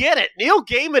 I get it. Neil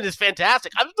Gaiman is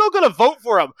fantastic. I'm still going to vote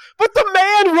for him. But the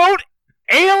man wrote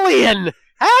Alien!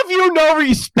 Have you no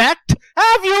respect?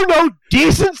 Have you no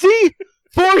decency?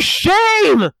 For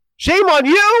shame! Shame on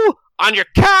you, on your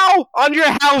cow, on your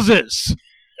houses.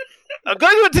 I'm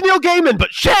going to do it to Neil Gaiman,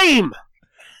 but shame!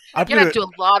 You're going to have to do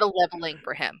a lot of leveling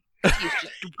for him. He's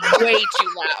just way too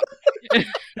loud.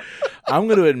 I'm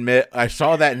going to admit, I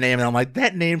saw that name, and I'm like,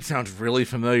 that name sounds really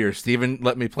familiar. Steven,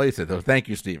 let me place it, though. Thank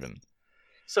you, Steven.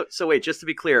 So wait, just to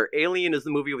be clear, Alien is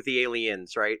the movie with the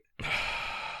aliens, right?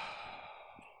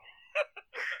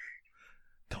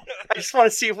 I just want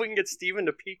to see if we can get Steven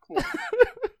to peek more.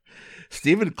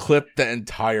 Steven clipped the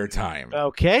entire time.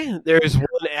 Okay, there's one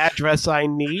address I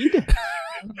need.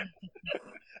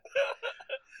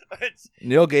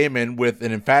 Neil Gaiman with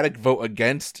an emphatic vote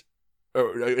against,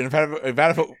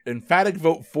 emphatic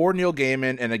vote for Neil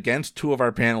Gaiman and against two of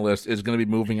our panelists is going to be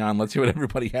moving on. Let's see what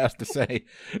everybody has to say.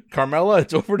 Carmela,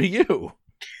 it's over to you.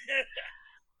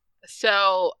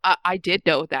 So I did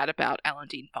know that about Alan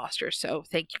Dean Foster, so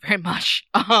thank you very much.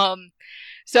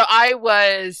 So I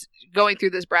was going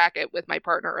through this bracket with my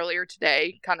partner earlier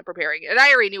today, kind of preparing, and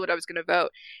I already knew what I was going to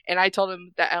vote. And I told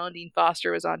him that Alan Dean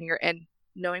Foster was on here, and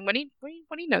knowing what he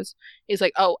knows, he's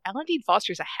like, "Oh, Alan Dean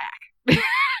Foster's a hack."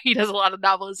 He does a lot of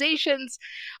novelizations.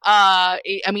 I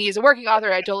mean, he's a working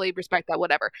author. I totally respect that.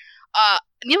 Whatever.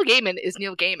 Neil Gaiman is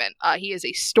Neil Gaiman. He is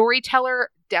a storyteller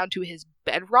down to his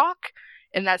bedrock.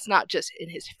 And that's not just in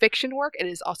his fiction work, it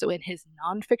is also in his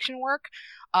nonfiction work.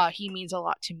 He means a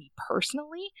lot to me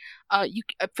personally.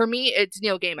 For me, it's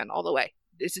Neil Gaiman all the way.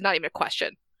 This is not even a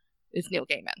question. It's Neil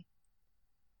Gaiman.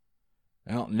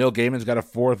 Well, Neil Gaiman's got a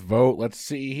fourth vote. Let's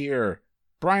see here.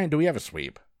 Brian, do we have a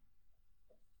sweep?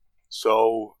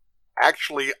 So,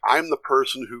 actually, I'm the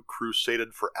person who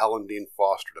crusaded for Alan Dean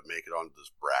Foster to make it onto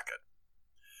this bracket.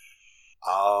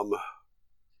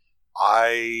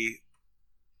 I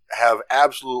have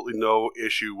absolutely no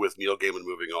issue with Neil Gaiman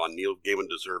moving on. Neil Gaiman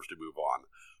deserves to move on.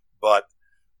 But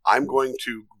I'm going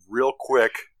to, real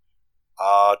quick,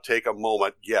 take a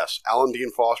moment. Yes, Alan Dean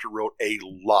Foster wrote a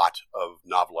lot of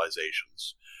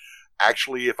novelizations.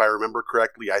 Actually, if I remember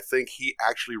correctly, I think he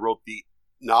actually wrote the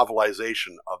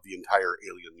novelization of the entire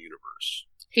Alien universe.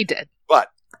 He did. But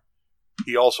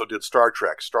he also did Star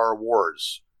Trek, Star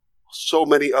Wars, so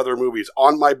many other movies.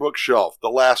 On my bookshelf, The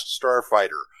Last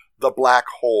Starfighter, The Black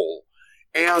Hole.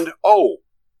 And, oh,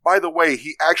 by the way,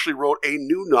 he actually wrote a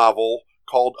new novel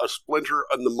called A Splinter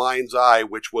in the Mind's Eye,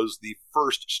 which was the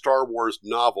first Star Wars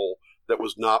novel that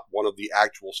was not one of the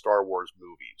actual Star Wars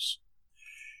movies.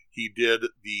 He did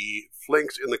the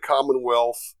Flinks in the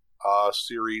Commonwealth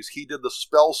series. He did the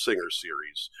Spellsinger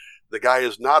series. The guy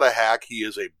is not a hack. He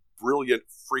is a brilliant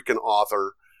freaking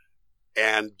author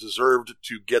and deserved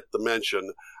to get the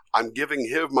mention. I'm giving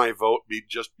him my vote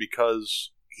just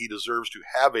because he deserves to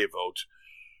have a vote.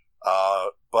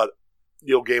 But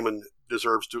Neil Gaiman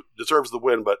deserves the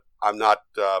win, but I'm not.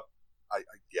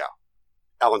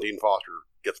 Alan Dean Foster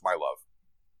gets my love.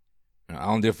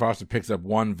 Alan Dean Foster picks up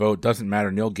one vote. Doesn't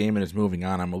matter. Neil Gaiman is moving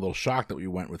on. I'm a little shocked that we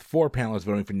went with 4 panelists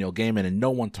voting for Neil Gaiman and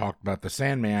no one talked about the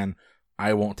Sandman.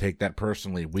 I won't take that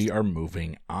personally. We are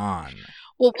moving on.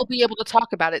 Well, we'll be able to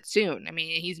talk about it soon. I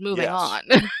mean, he's moving on.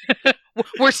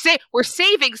 We're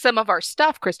saving some of our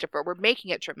stuff, Christopher. We're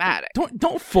making it dramatic.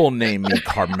 Don't full name me,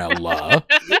 Carmela.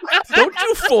 Don't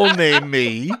you full name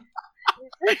me.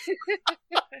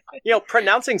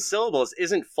 Pronouncing syllables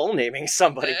isn't full naming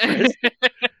somebody, Chris.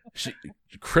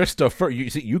 Christopher.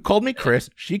 You called me Chris.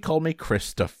 She called me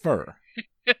Christopher.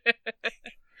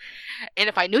 And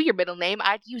if I knew your middle name,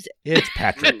 I'd use it. It's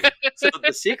Patrick. So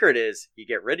the secret is you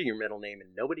get rid of your middle name and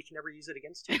nobody can ever use it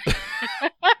against you.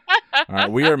 All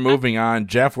right, we are moving on.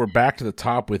 Jeff, we're back to the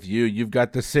top with you. You've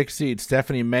got the 6 seed,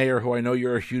 Stephanie Meyer, who I know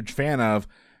you're a huge fan of,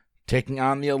 taking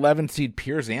on the 11 seed,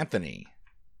 Piers Anthony.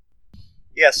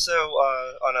 Yeah, so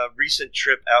on a recent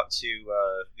trip out to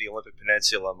the Olympic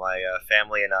Peninsula, my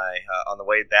family and I, on the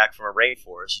way back from a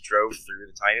rainforest, drove through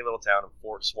the tiny little town of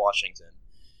Forks, Washington,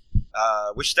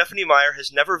 which Stephanie Meyer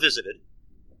has never visited,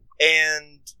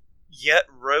 and yet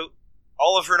wrote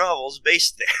all of her novels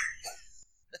based there.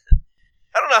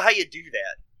 I don't know how you do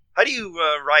that. How do you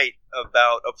write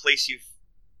about a place you've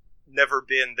never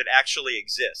been that actually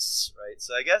exists, right?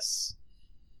 So I guess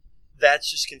that's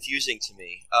just confusing to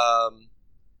me.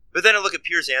 But then I look at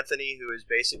Piers Anthony, who is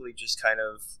basically just kind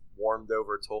of warmed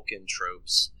over Tolkien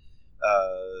tropes,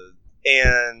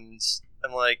 and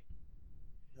I'm like,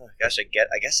 oh gosh, I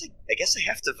guess I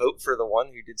have to vote for the one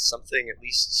who did something at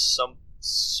least some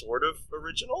sort of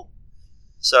original.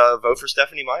 So vote for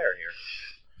Stephanie Meyer here.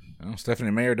 Well, Stephanie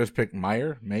Meyer does pick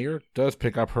Meyer. Meyer does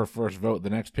pick up her first vote.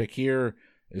 The next pick here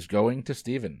is going to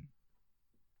Steven.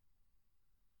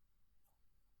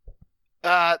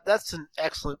 That's an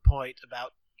excellent point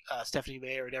about Stephanie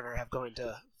Meyer never have going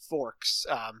to Forks.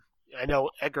 I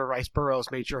know Edgar Rice Burroughs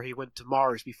made sure he went to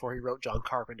Mars before he wrote John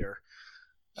Carpenter.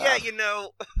 Yeah,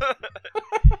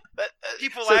 but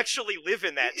people actually live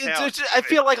in that town. I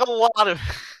feel like a lot of...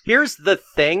 Here's the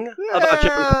thing about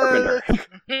John Carpenter.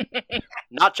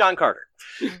 Not John Carter.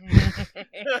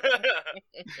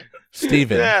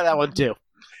 Steven. Yeah, that one too.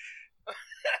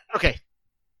 Okay.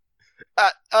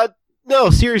 No,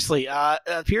 seriously.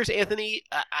 Piers Anthony,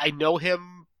 I know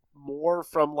him more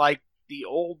from like the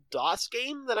old DOS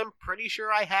game that I'm pretty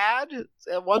sure I had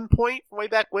at one point way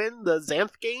back when, the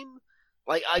Xanth game.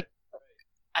 Like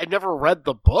I never read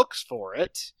the books for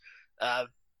it.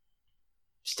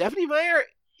 Stephanie Meyer,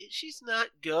 she's not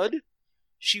good.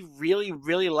 She really,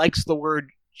 really likes the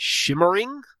word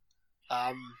shimmering.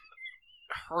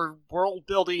 Her world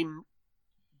building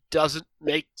doesn't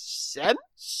make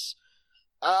sense.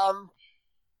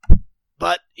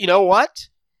 But you know what?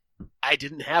 I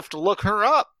didn't have to look her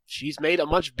up. She's made a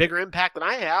much bigger impact than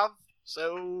I have,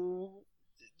 so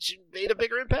she made a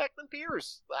bigger impact than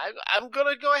Piers. I'm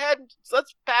going to go ahead and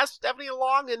let's pass Stephanie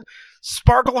along and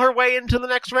sparkle her way into the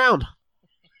next round.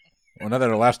 Well, now that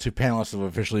our last 2 panelists have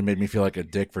officially made me feel like a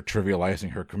dick for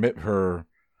trivializing her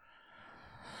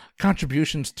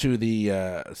contributions to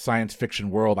the science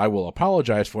fiction world, I will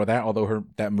apologize for that, although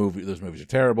those movies are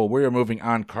terrible. We are moving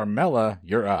on. Carmela,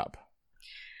 you're up.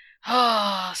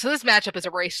 So this matchup is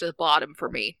a race to the bottom for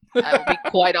me. I will be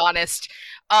quite honest.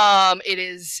 It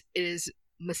is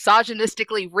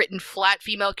misogynistically written flat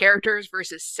female characters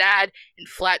versus sad and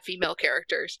flat female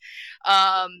characters.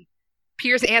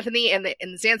 Piers Anthony in the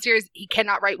Xanth series, he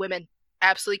cannot write women.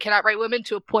 Absolutely cannot write women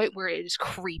to a point where it is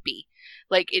creepy.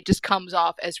 Like, it just comes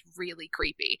off as really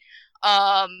creepy.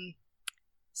 I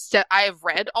have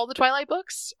read all the Twilight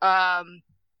books. I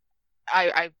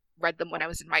read them when I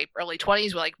was in my early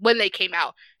 20s, like when they came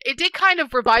out. It did kind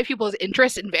of revive people's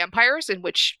interest in vampires, in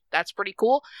which that's pretty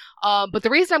cool. But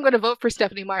the reason I'm going to vote for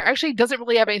Stephanie Meyer actually doesn't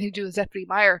really have anything to do with Stephanie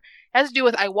Meyer. It has to do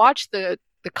with I watched the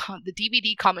the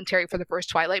DVD commentary for the first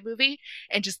Twilight movie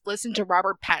and just listen to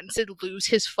Robert Pattinson lose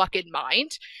his fucking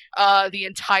mind the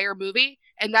entire movie.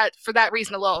 And that for that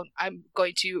reason alone, I'm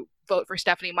going to vote for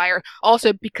Stephenie Meyer.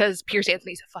 Also because Piers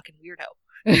Anthony's a fucking weirdo.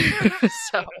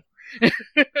 So.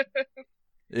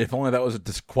 If only that was a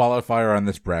disqualifier on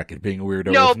this bracket, being a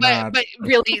weirdo. No, but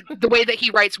really, the way that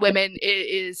he writes women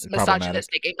is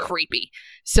misogynistic and creepy.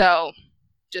 So,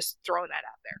 just throwing that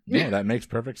out there. No, that makes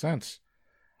perfect sense.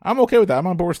 I'm okay with that. I'm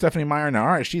on board with Stephenie Meyer now. All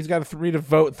right, she's got a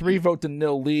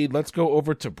 3-vote-0 lead. Let's go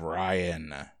over to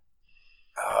Brian.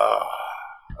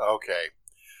 Okay.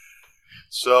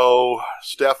 So,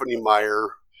 Stephenie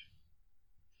Meyer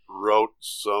wrote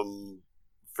some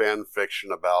fan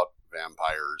fiction about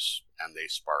vampires, and they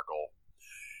sparkle.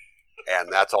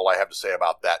 And that's all I have to say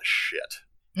about that shit.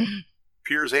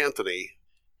 Piers Anthony,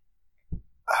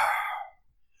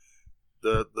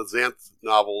 the Xanth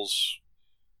novels,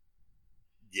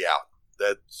 yeah,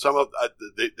 that some of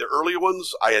the early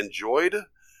ones I enjoyed.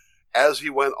 As he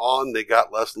went on, they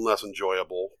got less and less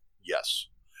enjoyable. Yes,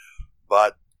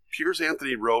 but Piers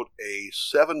Anthony wrote a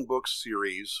 8-book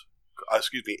series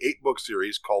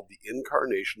called The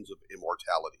Incarnations of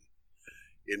Immortality,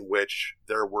 in which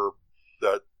there were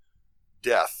the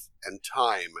death and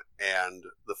time and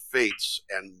the fates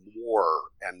and war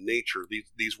and nature.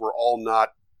 These were all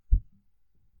not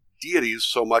deities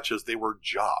so much as they were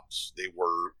jobs. They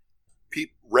were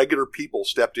regular people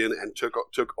stepped in and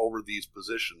took over these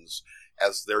positions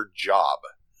as their job,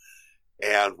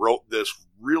 and wrote this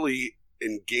really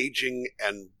engaging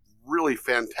and really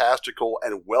fantastical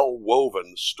and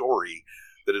well-woven story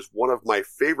that is one of my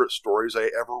favorite stories I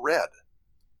ever read.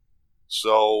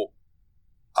 So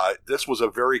this was a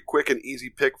very quick and easy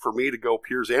pick for me to go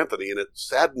Piers Anthony, and it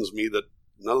saddens me that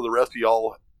none of the rest of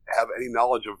y'all have any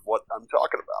knowledge of what I'm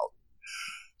talking about.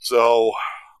 So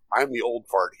I'm the old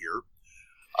fart here.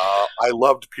 I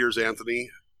loved Piers Anthony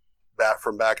back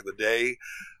in the day.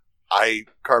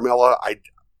 Carmela,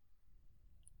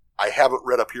 I haven't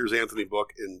read a Piers Anthony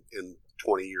book in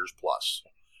 20 years plus.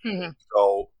 Mm-hmm.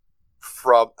 So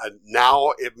from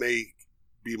now, it may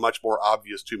be much more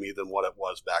obvious to me than what it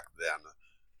was back then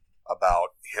about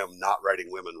him not writing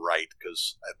women right,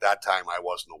 because at that time I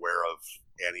wasn't aware of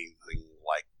anything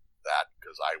like that,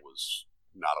 because I was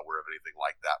not aware of anything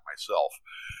like that myself.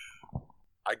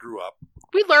 I grew up.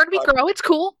 We learn, we grow. It's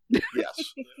cool.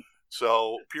 Yes.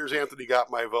 So Piers Anthony got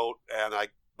my vote,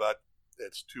 but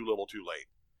it's too little, too late.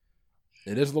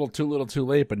 It is a little too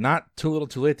late, but not too little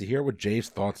too late to hear what Jay's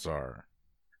thoughts are.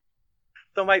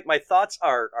 So my thoughts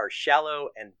are shallow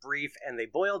and brief, and they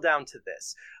boil down to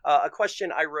this. A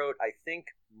question I wrote, I think,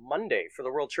 Monday for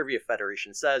the World Trivia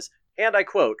Federation says, and I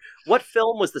quote, "What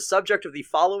film was the subject of the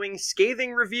following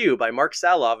scathing review by Mark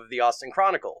Salov of the Austin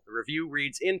Chronicle?" The review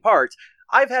reads, in part,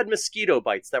 "I've had mosquito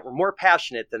bites that were more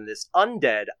passionate than this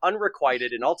undead,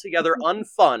 unrequited, and altogether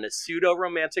unfun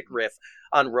pseudo-romantic riff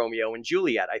on Romeo and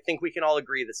Juliet. I think we can all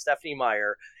agree that Stephenie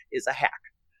Meyer is a hack.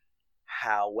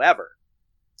 However,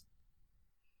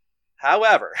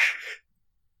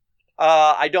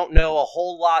 I don't know a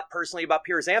whole lot personally about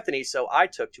Piers Anthony, so I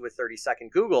took to a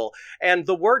 30-second Google, and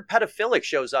the word pedophilic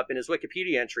shows up in his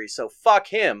Wikipedia entry, so fuck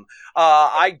him.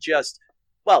 To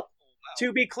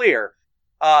be clear,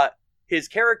 his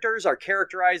characters are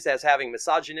characterized as having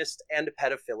misogynist and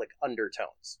pedophilic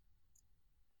undertones.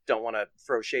 Don't want to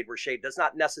throw shade where shade does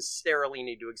not necessarily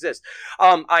need to exist.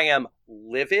 I am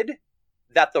livid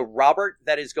that the Robert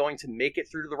that is going to make it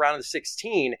through to the round of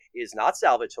 16 is not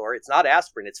Salvatore, it's not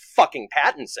Aspirin, it's fucking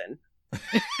Pattinson.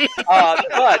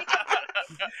 But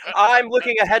I'm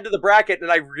looking ahead to the bracket, and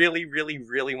I really, really,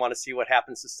 really want to see what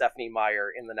happens to Stephenie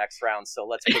Meyer in the next round. So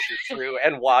let's push her through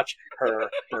and watch her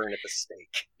burn at the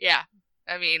stake. Yeah.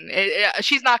 I mean,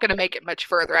 she's not going to make it much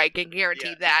further. I can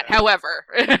guarantee that. Yeah. However.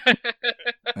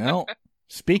 Well,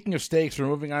 speaking of stakes, we're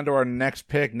moving on to our next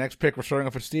pick. Next pick, we're starting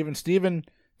off with Steven. Steven,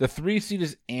 the 3 seed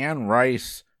is Anne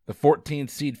Rice. The 14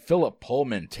 seed, Philip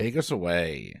Pullman. Take us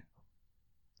away.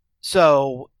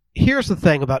 So here's the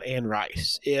thing about Anne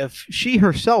Rice. If she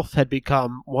herself had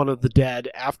become one of the dead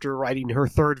after writing her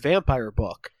 3rd vampire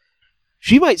book,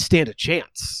 she might stand a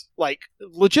chance. Like,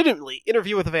 legitimately,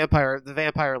 Interview with the Vampire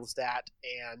Lestat,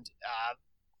 and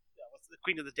what's the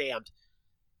Queen of the Damned.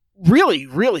 Really,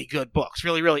 really good books.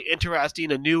 Really, really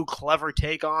interesting. A new, clever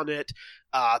take on it.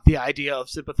 The idea of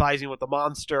sympathizing with the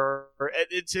monster.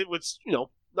 It was,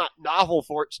 not novel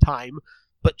for its time,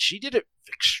 but she did it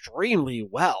extremely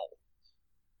well.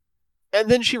 And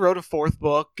then she wrote a 4th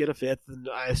book, and a 5th, and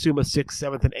I assume a 6th,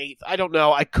 7th, and 8th. I don't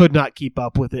know. I could not keep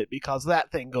up with it because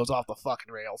that thing goes off the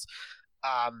fucking rails.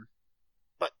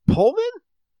 But Pullman?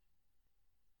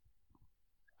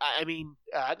 I mean,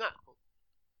 not.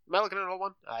 Am I looking at an old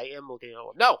one? I am looking at an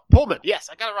old one. No, Pullman. Yes,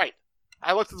 I got it right.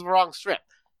 I looked at the wrong strip.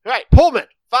 Right, Pullman.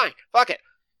 Fine, fuck it.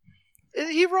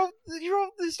 He wrote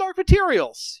the Dark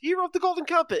Materials. He wrote the Golden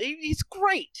Compass. He's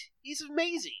great. He's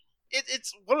amazing.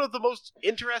 It's one of the most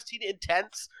interesting,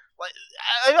 intense. Like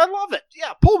I love it.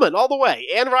 Yeah, Pullman all the way.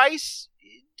 Anne Rice,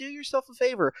 do yourself a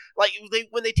favor. Like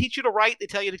when they teach you to write, they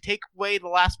tell you to take away the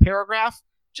last paragraph.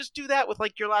 Just do that with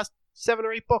like your last 7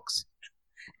 or 8 books.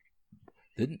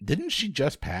 Didn't she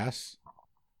just pass?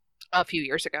 A few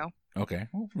years ago. Okay,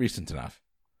 well, recent enough.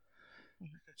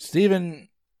 Stephen,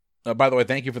 by the way,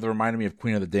 thank you for reminding me of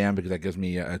Queen of the Damned, because that gives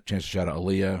me a chance to shout out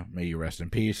Aaliyah. May you rest in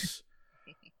peace.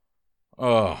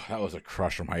 Oh, that was a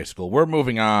crush from high school. We're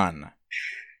moving on.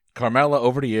 Carmela,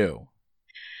 over to you.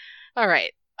 All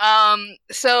right.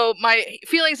 So my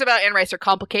feelings about Anne Rice are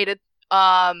complicated.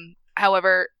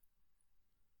 However,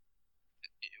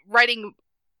 writing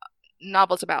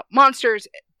novels about monsters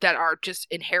that are just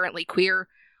inherently queer,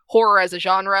 horror as a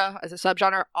genre, as a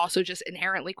subgenre, also just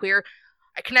inherently queer.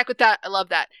 I connect with that. I love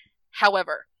that.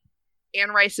 However,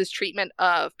 Anne Rice's treatment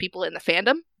of people in the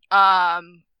fandom,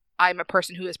 I'm a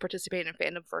person who has participated in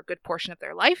fandom for a good portion of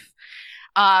their life.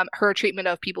 Her treatment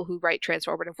of people who write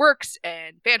transformative works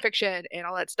and fanfiction and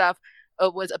all that stuff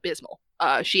was abysmal.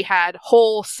 She had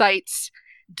whole sites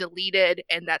deleted,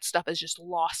 and that stuff is just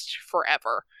lost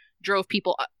forever. Drove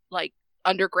people like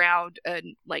underground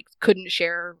and like couldn't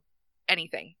share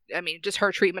anything. I mean, just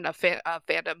her treatment of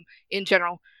fandom in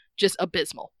general, just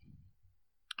abysmal.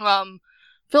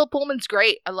 Philip Pullman's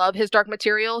great. I love his Dark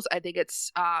Materials. I think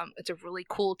it's a really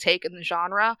cool take in the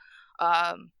genre.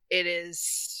 It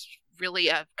is really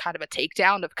a kind of a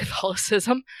takedown of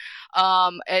Catholicism.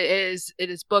 It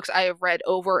is books I have read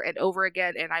over and over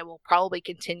again, and I will probably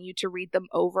continue to read them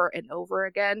over and over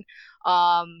again.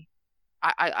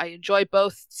 I enjoy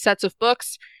both sets of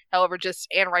books. However, just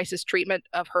Anne Rice's treatment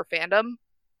of her fandom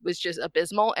was just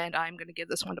abysmal, and I'm going to give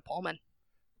this one to Pullman.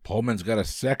 Pullman's got a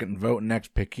second vote.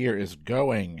 Next pick here is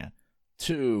going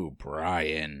to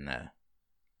Brian.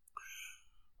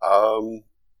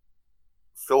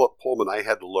 Philip Pullman, I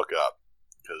had to look up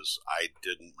because I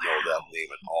didn't know that name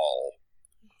at all.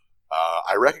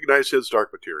 I recognize his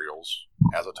Dark Materials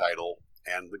as a title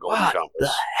and the Golden Compass. What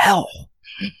the hell?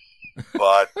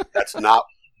 But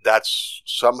that's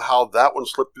somehow that one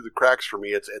slipped through the cracks for me.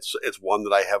 It's one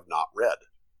that I have not read.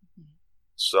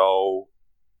 So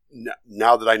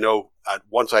now that I know,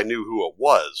 once I knew who it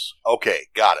was, okay,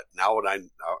 got it. Now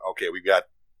okay, we've got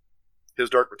his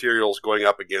Dark Materials going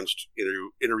up against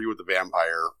Interview with the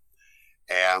Vampire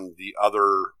and the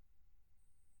other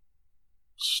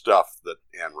stuff that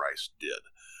Anne Rice did.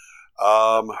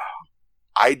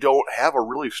 I don't have a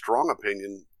really strong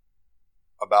opinion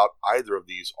about either of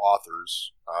these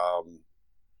authors.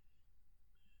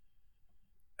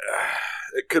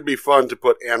 It could be fun to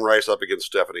put Anne Rice up against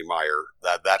Stephenie Meyer.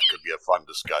 That could be a fun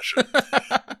discussion.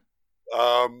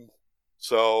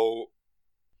 So,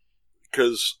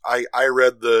 because I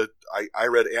read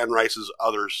Anne Rice's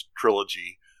Others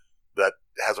trilogy that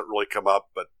hasn't really come up,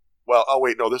 but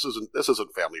this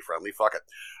isn't family friendly. Fuck it.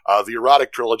 The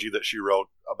erotic trilogy that she wrote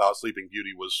about Sleeping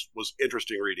Beauty was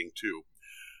interesting reading too.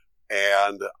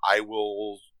 And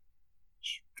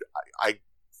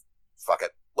fuck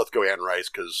it. Let's go Anne Rice,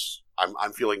 because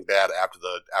I'm feeling bad after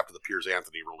the Piers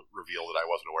Anthony reveal that I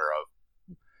wasn't aware of.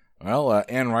 Well,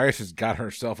 Anne Rice has got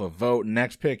herself a vote.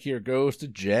 Next pick here goes to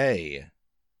Jay.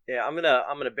 Yeah, I'm gonna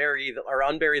unbury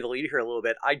the lead here a little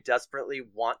bit. I desperately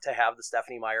want to have the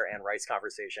Stephenie Meyer Anne Rice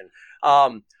conversation.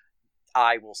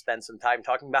 I will spend some time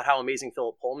talking about how amazing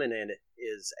Philip Pullman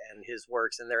is and his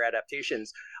works and their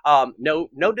adaptations.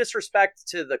 No disrespect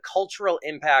to the cultural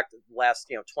impact of the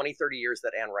last 20, 30 years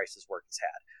that Anne Rice's work has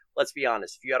had. Let's be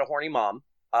honest. If you had a horny mom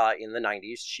in the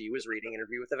 90s, she was reading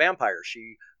Interview with the Vampire.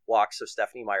 She walked so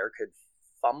Stephenie Meyer could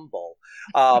fumble.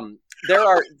 There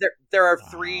are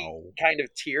three kind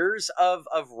of tiers of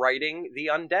writing the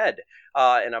undead,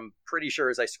 and I'm pretty sure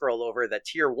as I scroll over that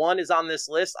tier 1 is on this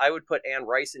list. I would put Anne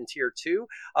Rice in tier 2,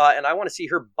 and I want to see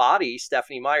her body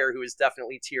Stephenie Meyer, who is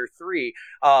definitely tier 3.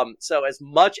 So as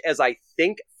much as I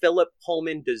think Philip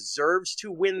Pullman deserves to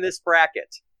win this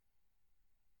bracket,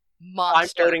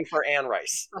 Monster. I'm voting for Anne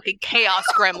Rice. Fucking chaos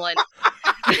gremlin.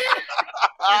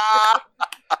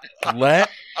 Let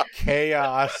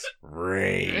chaos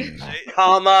reign.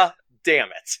 Damn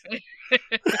it.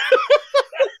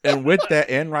 And with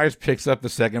that, Anne Rice picks up the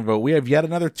second vote. We have yet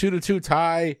another 2-2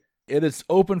 tie. It is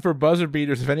open for buzzer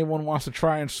beaters if anyone wants to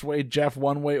try and sway Jeff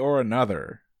one way or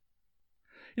another.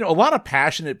 A lot of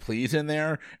passionate pleas in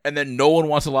there, and then no one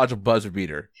wants to lodge a buzzer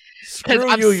beater. Because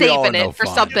I'm saving it for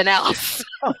something else.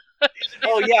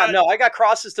 Oh yeah, no, I got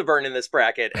crosses to burn in this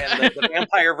bracket, and the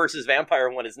vampire versus vampire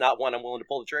one is not one I'm willing to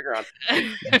pull the trigger on.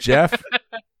 Jeff,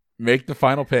 make the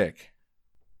final pick.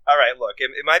 All right, look,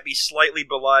 it might be slightly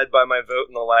belied by my vote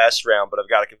in the last round, but I've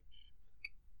got to.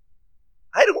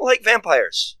 I don't like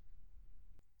vampires.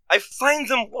 I find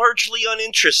them largely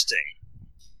uninteresting.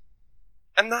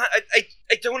 I'm not.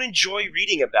 I don't enjoy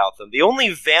reading about them. The only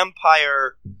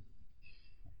vampire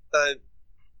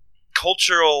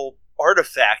cultural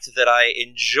artifact that I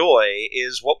enjoy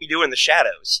is What We Do in the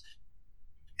Shadows,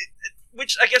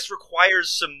 which I guess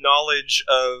requires some knowledge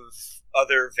of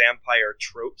other vampire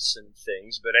tropes and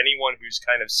things. But anyone who's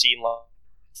kind of seen like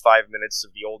 5 minutes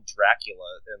of the old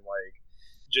Dracula and like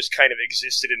just kind of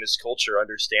existed in this culture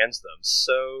understands them.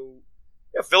 So,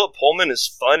 yeah, Philip Pullman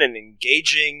is fun and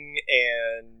engaging,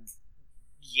 and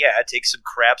yeah, it takes some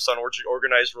craps on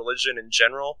organized religion in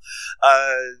general.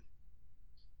 I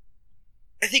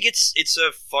think it's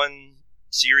a fun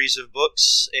series of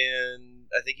books, and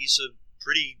I think he's a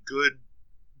pretty good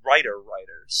writer.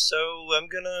 So I'm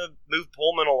gonna move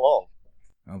Pullman along.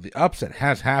 Well, the upset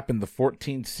has happened. The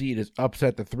 14th seed is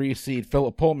upset the 3 seed.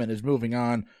 Philip Pullman is moving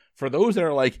on. For those that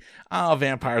are like,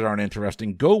 vampires aren't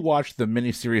interesting, go watch the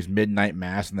miniseries Midnight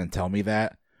Mass and then tell me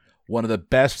that. One of the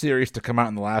best series to come out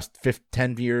in the last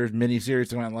 10 years, miniseries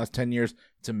to come out in the last 10 years.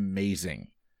 It's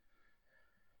amazing.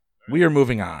 We are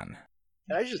moving on.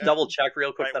 Can I just double check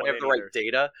real quick that I have the right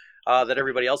data that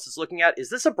everybody else is looking at? Is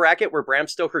this a bracket where Bram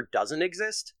Stoker doesn't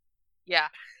exist? Yeah.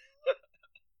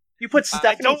 You put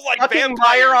Stephanie like fucking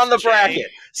Meyer on the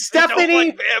bracket.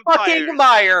 Stephanie fucking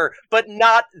Meyer, but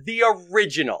not the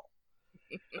original.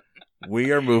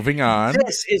 We are moving on.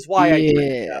 This is why I do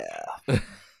it.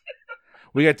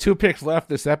 We got 2 picks left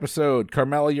this episode.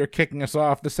 Carmela, you're kicking us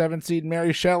off. The 7 seed,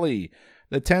 Mary Shelley.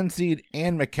 The 10 seed,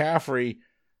 Anne McCaffrey.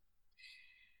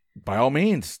 By all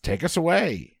means, take us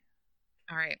away.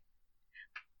 All right.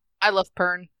 I love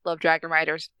Pern. Love Dragon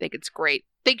Riders. Think it's great.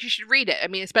 Think you should read it. I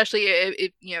mean, especially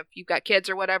if you've got kids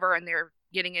or whatever and they're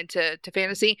getting into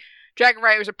fantasy. Dragon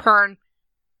Riders of Pern,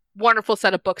 wonderful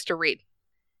set of books to read.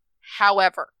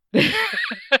 However,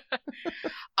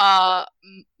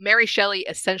 Mary Shelley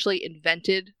essentially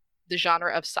invented the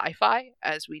genre of sci-fi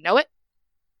as we know it.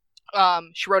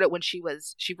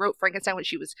 She wrote Frankenstein when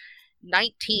she was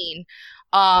 19.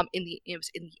 It was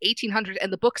in the 1800s,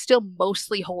 and the book still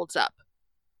mostly holds up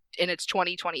in its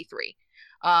 2023.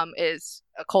 Is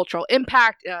a cultural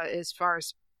impact as far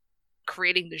as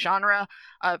creating the genre.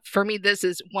 For me, this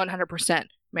is 100%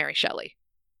 Mary Shelley.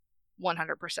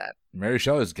 100%. Mary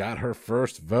Shelley's got her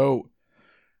first vote.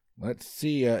 Let's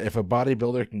see if a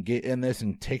bodybuilder can get in this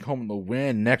and take home the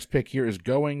win. Next pick here is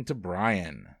going to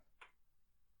Brian.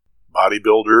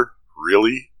 Bodybuilder?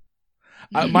 Really?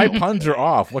 My puns are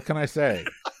off. What can I say?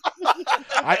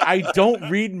 I don't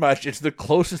read much. It's the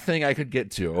closest thing I could get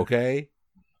to, okay?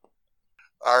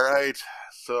 All right.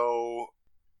 So,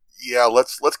 yeah,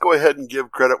 let's go ahead and give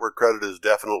credit where credit is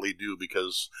definitely due,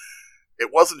 because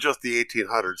it wasn't just the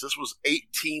 1800s. This was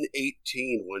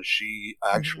 1818 when she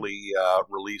actually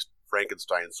released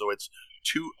Frankenstein. So it's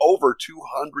over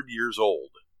 200 years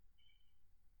old.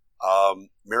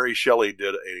 Mary Shelley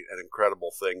did an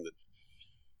incredible thing that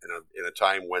in a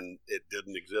time when it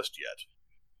didn't exist yet.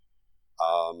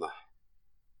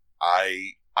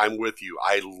 I'm with you.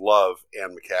 I love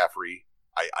Anne McCaffrey.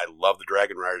 I love the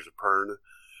Dragon Riders of Pern.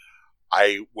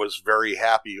 I was very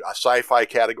happy. A sci-fi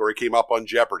category came up on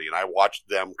Jeopardy, and I watched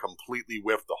them completely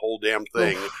whiff the whole damn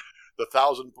thing. The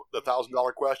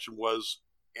 $1,000 question was,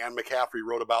 Anne McCaffrey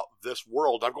wrote about this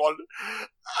world. I'm going,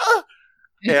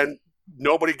 and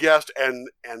nobody guessed. And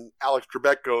Alex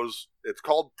Trebek goes, it's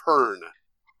called Pern.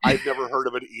 I've never heard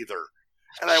of it either.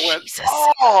 And I went, Jesus.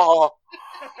 Oh,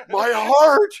 my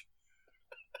heart.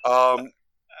 Ouch.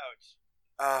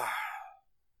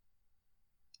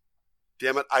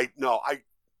 Damn it.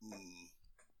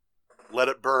 Let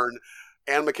it burn.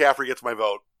 Anne McCaffrey gets my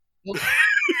vote.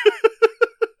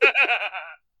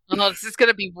 Oh, this is going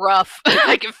to be rough.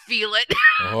 I can feel it.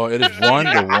 Oh, it is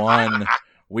 1-1.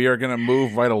 We are going to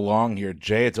move right along here.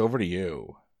 Jay, it's over to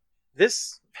you.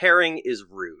 This pairing is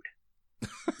rude.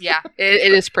 Yeah,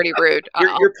 it is pretty rude.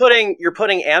 You're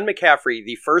putting Anne McCaffrey,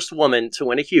 the first woman to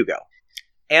win a Hugo.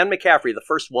 Anne McCaffrey, the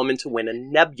first woman to win a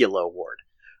Nebula Award.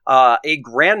 A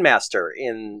Grandmaster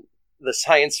in the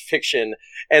Science Fiction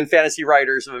and Fantasy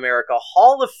Writers of America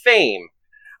Hall of Fame.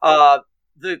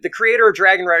 The creator of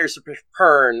Dragon Riders of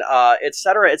Pern, et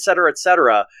cetera, et cetera, et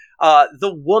cetera.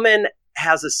 The woman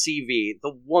has a CV.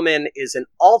 The woman is an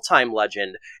all-time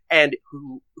legend, and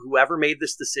whoever made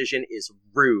this decision is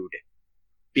rude,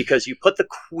 because you put the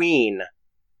Queen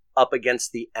up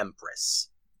against the Empress.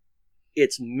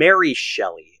 It's Mary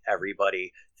Shelley,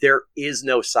 everybody. There is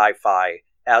no sci-fi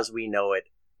as we know it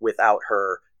without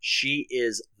her. She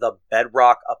is the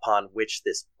bedrock upon which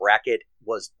this bracket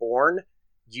was born.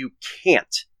 You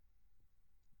can't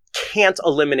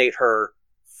eliminate her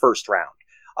first round.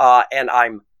 And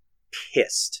I'm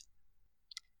pissed.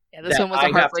 Yeah, this one was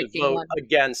a heartbreaking I have to vote one.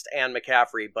 against Anne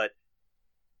McCaffrey, but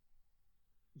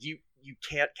you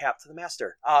can't cap to the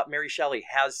master. Mary Shelley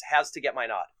has to get my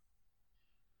nod.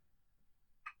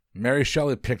 Mary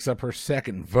Shelley picks up her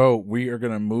second vote. We are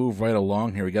going to move right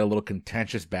along here. We got a little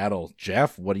contentious battle.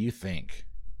 Jeff, what do you think?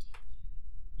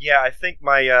 Yeah, I think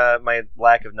my my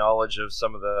lack of knowledge of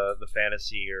some of the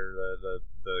fantasy or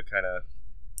the kind of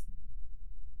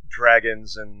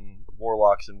dragons and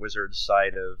warlocks and wizards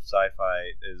side of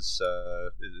sci-fi is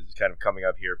kind of coming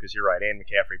up here, because you're right, Anne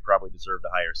McCaffrey probably deserved a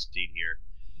higher seed here.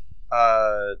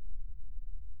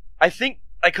 I think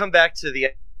I come back to the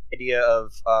idea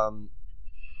of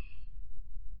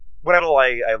when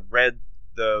I read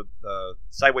the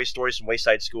Sideways stories from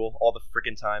Wayside School all the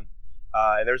freaking time.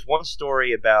 And there's one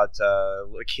story about a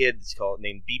kid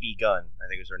named BB Gunn, I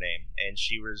think was her name, and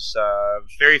she was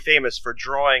very famous for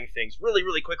drawing things really,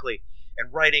 really quickly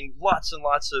and writing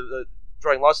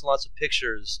drawing lots and lots of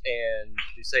pictures. And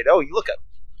she said, "Oh, you look up,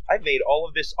 I made all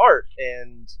of this art."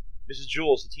 And Mrs.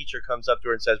 Jules, the teacher, comes up to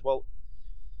her and says, "Well,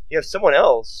 someone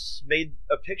else made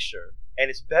a picture, and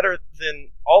it's better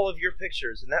than all of your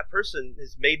pictures, and that person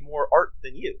has made more art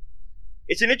than you."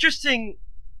 It's an interesting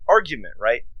argument,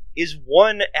 right? Is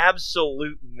one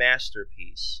absolute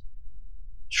masterpiece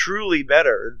truly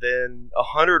better than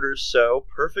 100 or so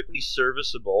perfectly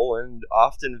serviceable and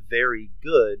often very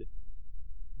good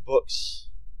books?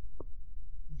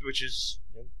 Which is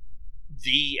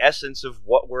the essence of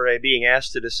what we're being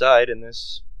asked to decide in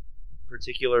this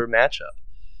particular matchup.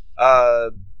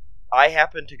 I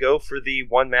happen to go for the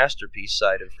one masterpiece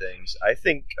side of things. I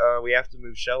think we have to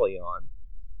move Shelley on.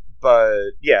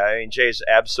 But, yeah, I mean, Jay's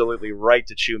absolutely right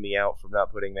to chew me out for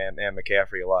not putting Anne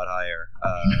McCaffrey a lot higher.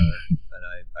 And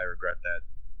I regret that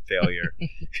failure.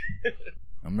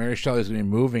 Mary Shelley's going to be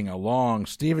moving along.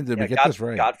 Steven, did we get this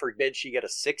right? God forbid she get a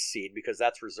 6th seed, because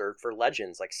that's reserved for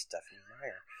legends like Stephenie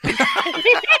Meyer.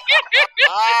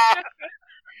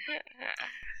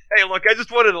 Hey, look, I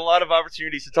just wanted a lot of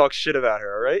opportunities to talk shit about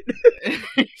her, all right?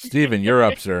 Steven, you're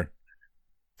up, sir.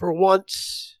 For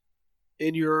once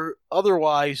in your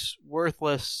otherwise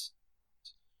worthless,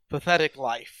 pathetic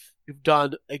life, you've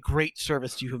done a great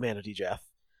service to humanity, Jeff.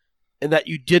 And that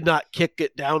you did not kick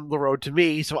it down the road to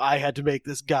me, so I had to make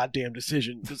this goddamn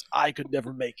decision, because I could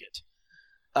never make it.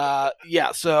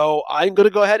 So I'm going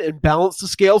to go ahead and balance the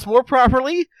scales more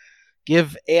properly,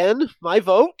 give Anne my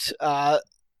vote,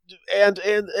 and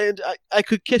I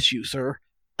could kiss you, sir.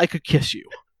 I could kiss you.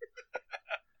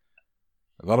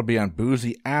 That'll be on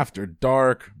Boozy After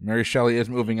Dark. Mary Shelley is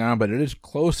moving on, but it is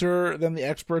closer than the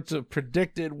experts have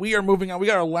predicted. We are moving on. We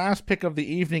got our last pick of the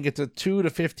evening. It's a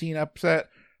 2-15 upset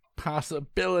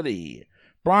possibility.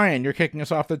 Brian, you're kicking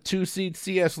us off. The 2-seed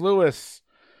C.S. Lewis.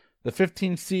 The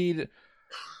 15-seed...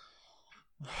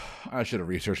 I should have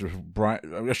researched this.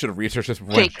 I should have researched this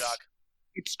before. Jakes.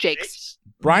 It's Jakes.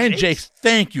 Brian Jakes.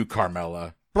 Thank you,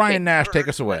 Carmela. Brian Nash, take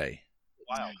us away.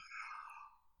 Wow.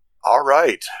 All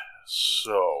right.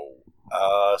 So,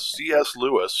 C.S.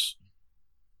 Lewis,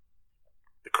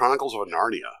 The Chronicles of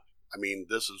Narnia. I mean,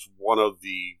 this is one of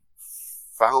the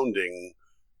founding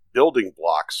building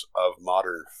blocks of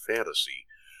modern fantasy.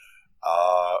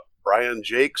 Brian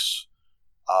Jakes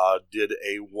did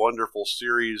a wonderful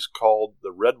series called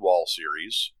the Redwall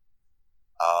series.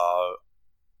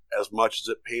 As much as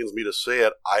it pains me to say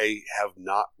it, I have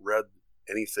not read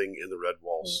anything in the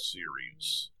Redwall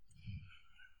series.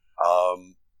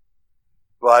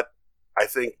 But I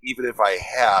think even if I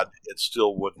had, it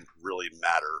still wouldn't really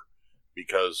matter,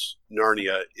 because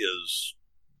Narnia is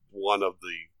one of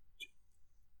the...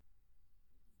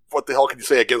 What the hell can you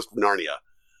say against Narnia?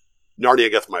 Narnia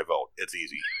gets my vote. It's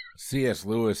easy. C.S.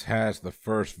 Lewis has the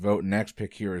first vote. Next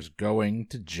pick here is going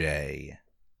to Jay.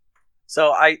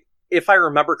 So if I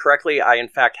remember correctly, I in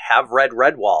fact have read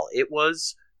Redwall. It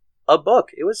was a book.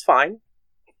 It was fine.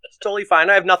 It's totally fine.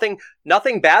 I have nothing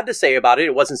bad to say about it.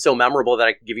 It wasn't so memorable that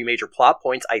I could give you major plot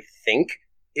points. I think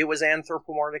it was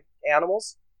anthropomorphic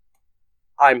animals.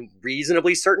 I'm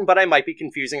reasonably certain, but I might be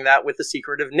confusing that with The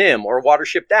Secret of Nim or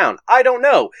Watership Down. I don't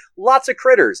know. Lots of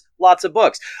critters, lots of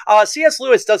books. C.S.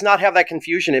 Lewis does not have that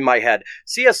confusion in my head.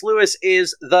 C.S. Lewis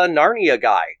is the Narnia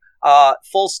guy.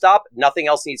 Full stop. Nothing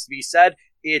else needs to be said.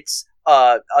 It's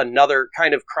another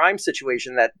kind of crime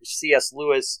situation that C.S.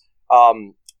 Lewis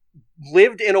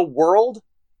lived in a world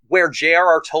where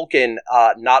J.R.R. Tolkien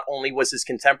not only was his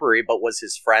contemporary, but was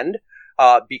his friend,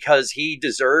 because he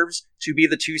deserves to be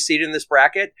the 2 seed in this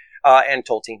bracket, and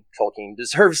Tolkien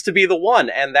deserves to be the 1.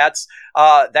 And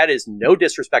that is no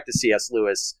disrespect to C.S.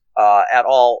 Lewis at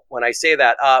all when I say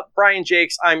that. Brian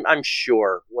Jakes, I'm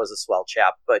sure, was a swell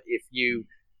chap, but if you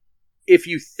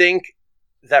think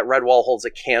that Redwall holds a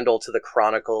candle to the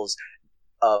chronicles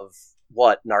of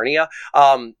Narnia,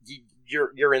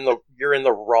 you're in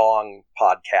the wrong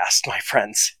podcast, my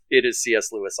friends. It is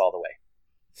C.S. Lewis all the way.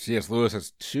 C.S. Lewis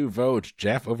has 2 votes.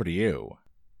 Jeff, over to you.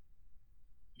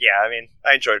 Yeah, I mean,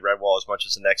 I enjoyed Redwall as much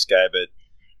as the next guy, but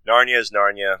Narnia is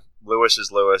Narnia. Lewis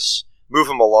is Lewis. Move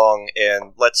him along,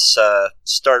 and let's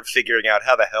start figuring out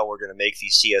how the hell we're going to make the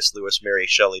C.S. Lewis Mary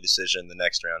Shelley decision in the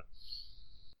next round.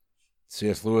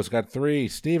 C.S. Lewis got 3.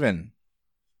 Steven.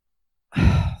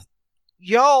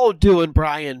 Y'all doing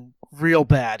Brian real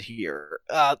bad here.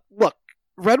 Look,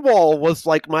 Redwall was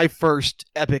like my first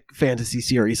epic fantasy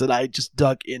series that I just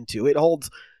dug into. It holds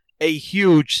a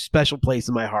huge special place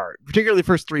in my heart, particularly the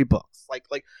first 3 books. Like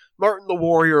Martin the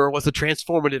Warrior was a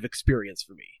transformative experience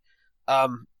for me.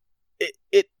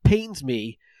 It pains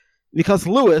me because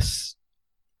Lewis,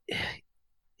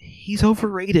 he's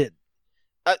overrated.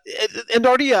 And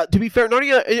Narnia, to be fair,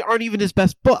 Narnia aren't even his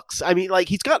best books. I mean, like,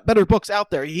 he's got better books out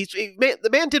there. The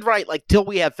man did write, like, Till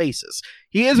We Have Faces.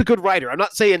 He is a good writer. I'm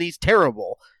not saying he's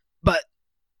terrible, but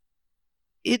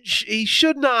he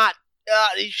should not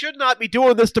be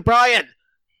doing this to Brian.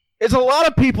 It's a lot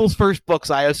of people's first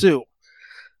books, I assume.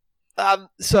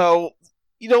 So,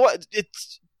 you know what?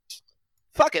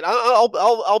 Fuck it.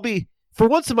 I'll be, for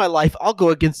once in my life, I'll go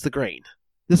against the grain.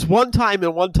 This one time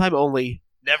and one time only.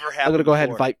 Never happened. I'm going to go ahead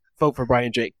and vote for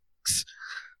Brian Jakes.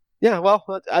 Yeah, well,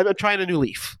 I'm trying a new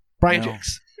leaf. Brian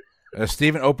Jakes.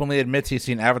 Steven openly admits he's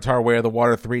seen Avatar Way of the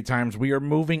Water 3 times. We are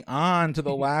moving on to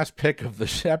the last pick of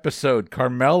the episode.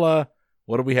 Carmela,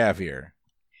 what do we have here?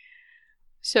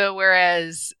 So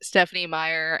whereas Stephenie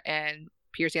Meyer and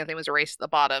Piers Anthony was a race at the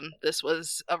bottom, this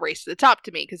was a race to the top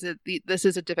to me because this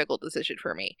is a difficult decision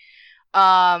for me.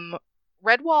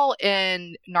 Redwall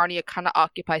and Narnia kind of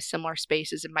occupy similar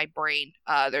spaces in my brain.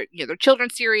 They're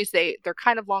children's series. They're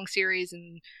kind of long series,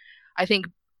 and I think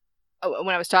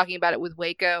when I was talking about it with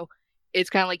Waco,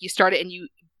 it's kind of like you start it and you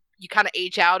kind of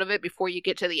age out of it before you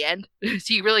get to the end.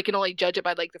 So you really can only judge it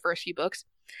by like the first few books.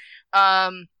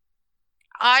 When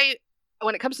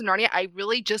it comes to Narnia, I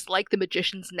really just like The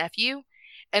Magician's Nephew,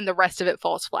 and the rest of it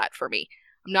falls flat for me.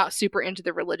 I'm not super into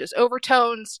the religious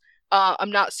overtones.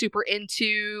 I'm not super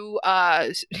into,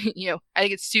 I think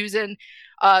it's Susan.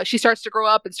 She starts to grow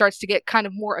up and starts to get kind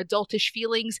of more adultish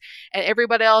feelings, and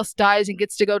everybody else dies and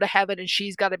gets to go to heaven, and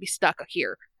she's got to be stuck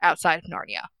here outside of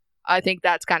Narnia. I think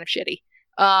that's kind of shitty.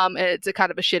 And it's a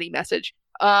kind of a shitty message.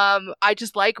 I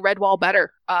just like Redwall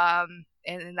better.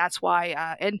 And that's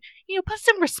why, put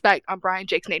some respect on Brian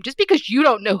Jakes' name. Just because you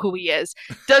don't know who he is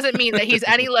doesn't mean that he's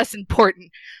any less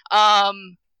important.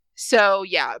 So,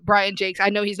 yeah, Brian Jakes, I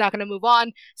know he's not going to move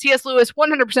on. C.S. Lewis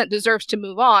 100% deserves to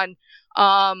move on,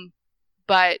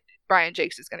 but Brian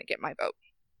Jakes is going to get my vote.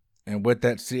 And with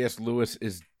that, C.S. Lewis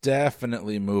is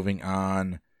definitely moving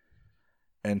on,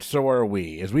 and so are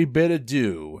we. As we bid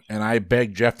adieu, and I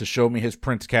beg Jeff to show me his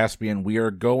Prince Caspian, we are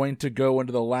going to go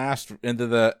into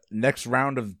the next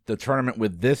round of the tournament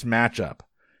with this matchup.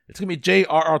 It's going to be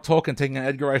J.R.R. Tolkien taking on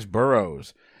Edgar Rice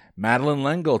Burroughs, Madeleine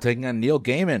L'Engle taking on Neil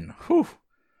Gaiman. Whew.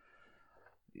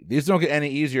 These don't get any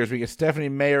easier as we get Stephenie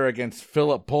Meyer against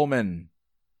Philip Pullman,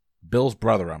 Bill's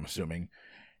brother, I'm assuming.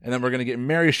 And then we're going to get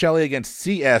Mary Shelley against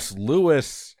C.S.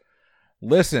 Lewis.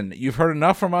 Listen, you've heard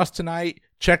enough from us tonight.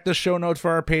 Check the show notes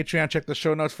for our Patreon. Check the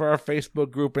show notes for our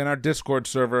Facebook group and our Discord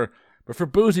server. But for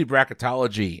Boozy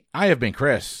Bracketology, I have been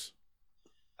Chris.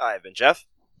 I've been Jeff.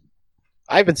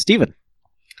 I've been Steven.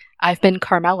 I've been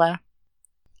Carmela.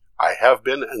 I have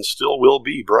been and still will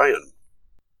be Brian.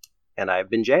 And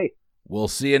I've been Jay. We'll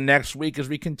see you next week as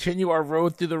we continue our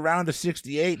road through the round of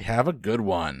 68. Have a good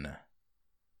one.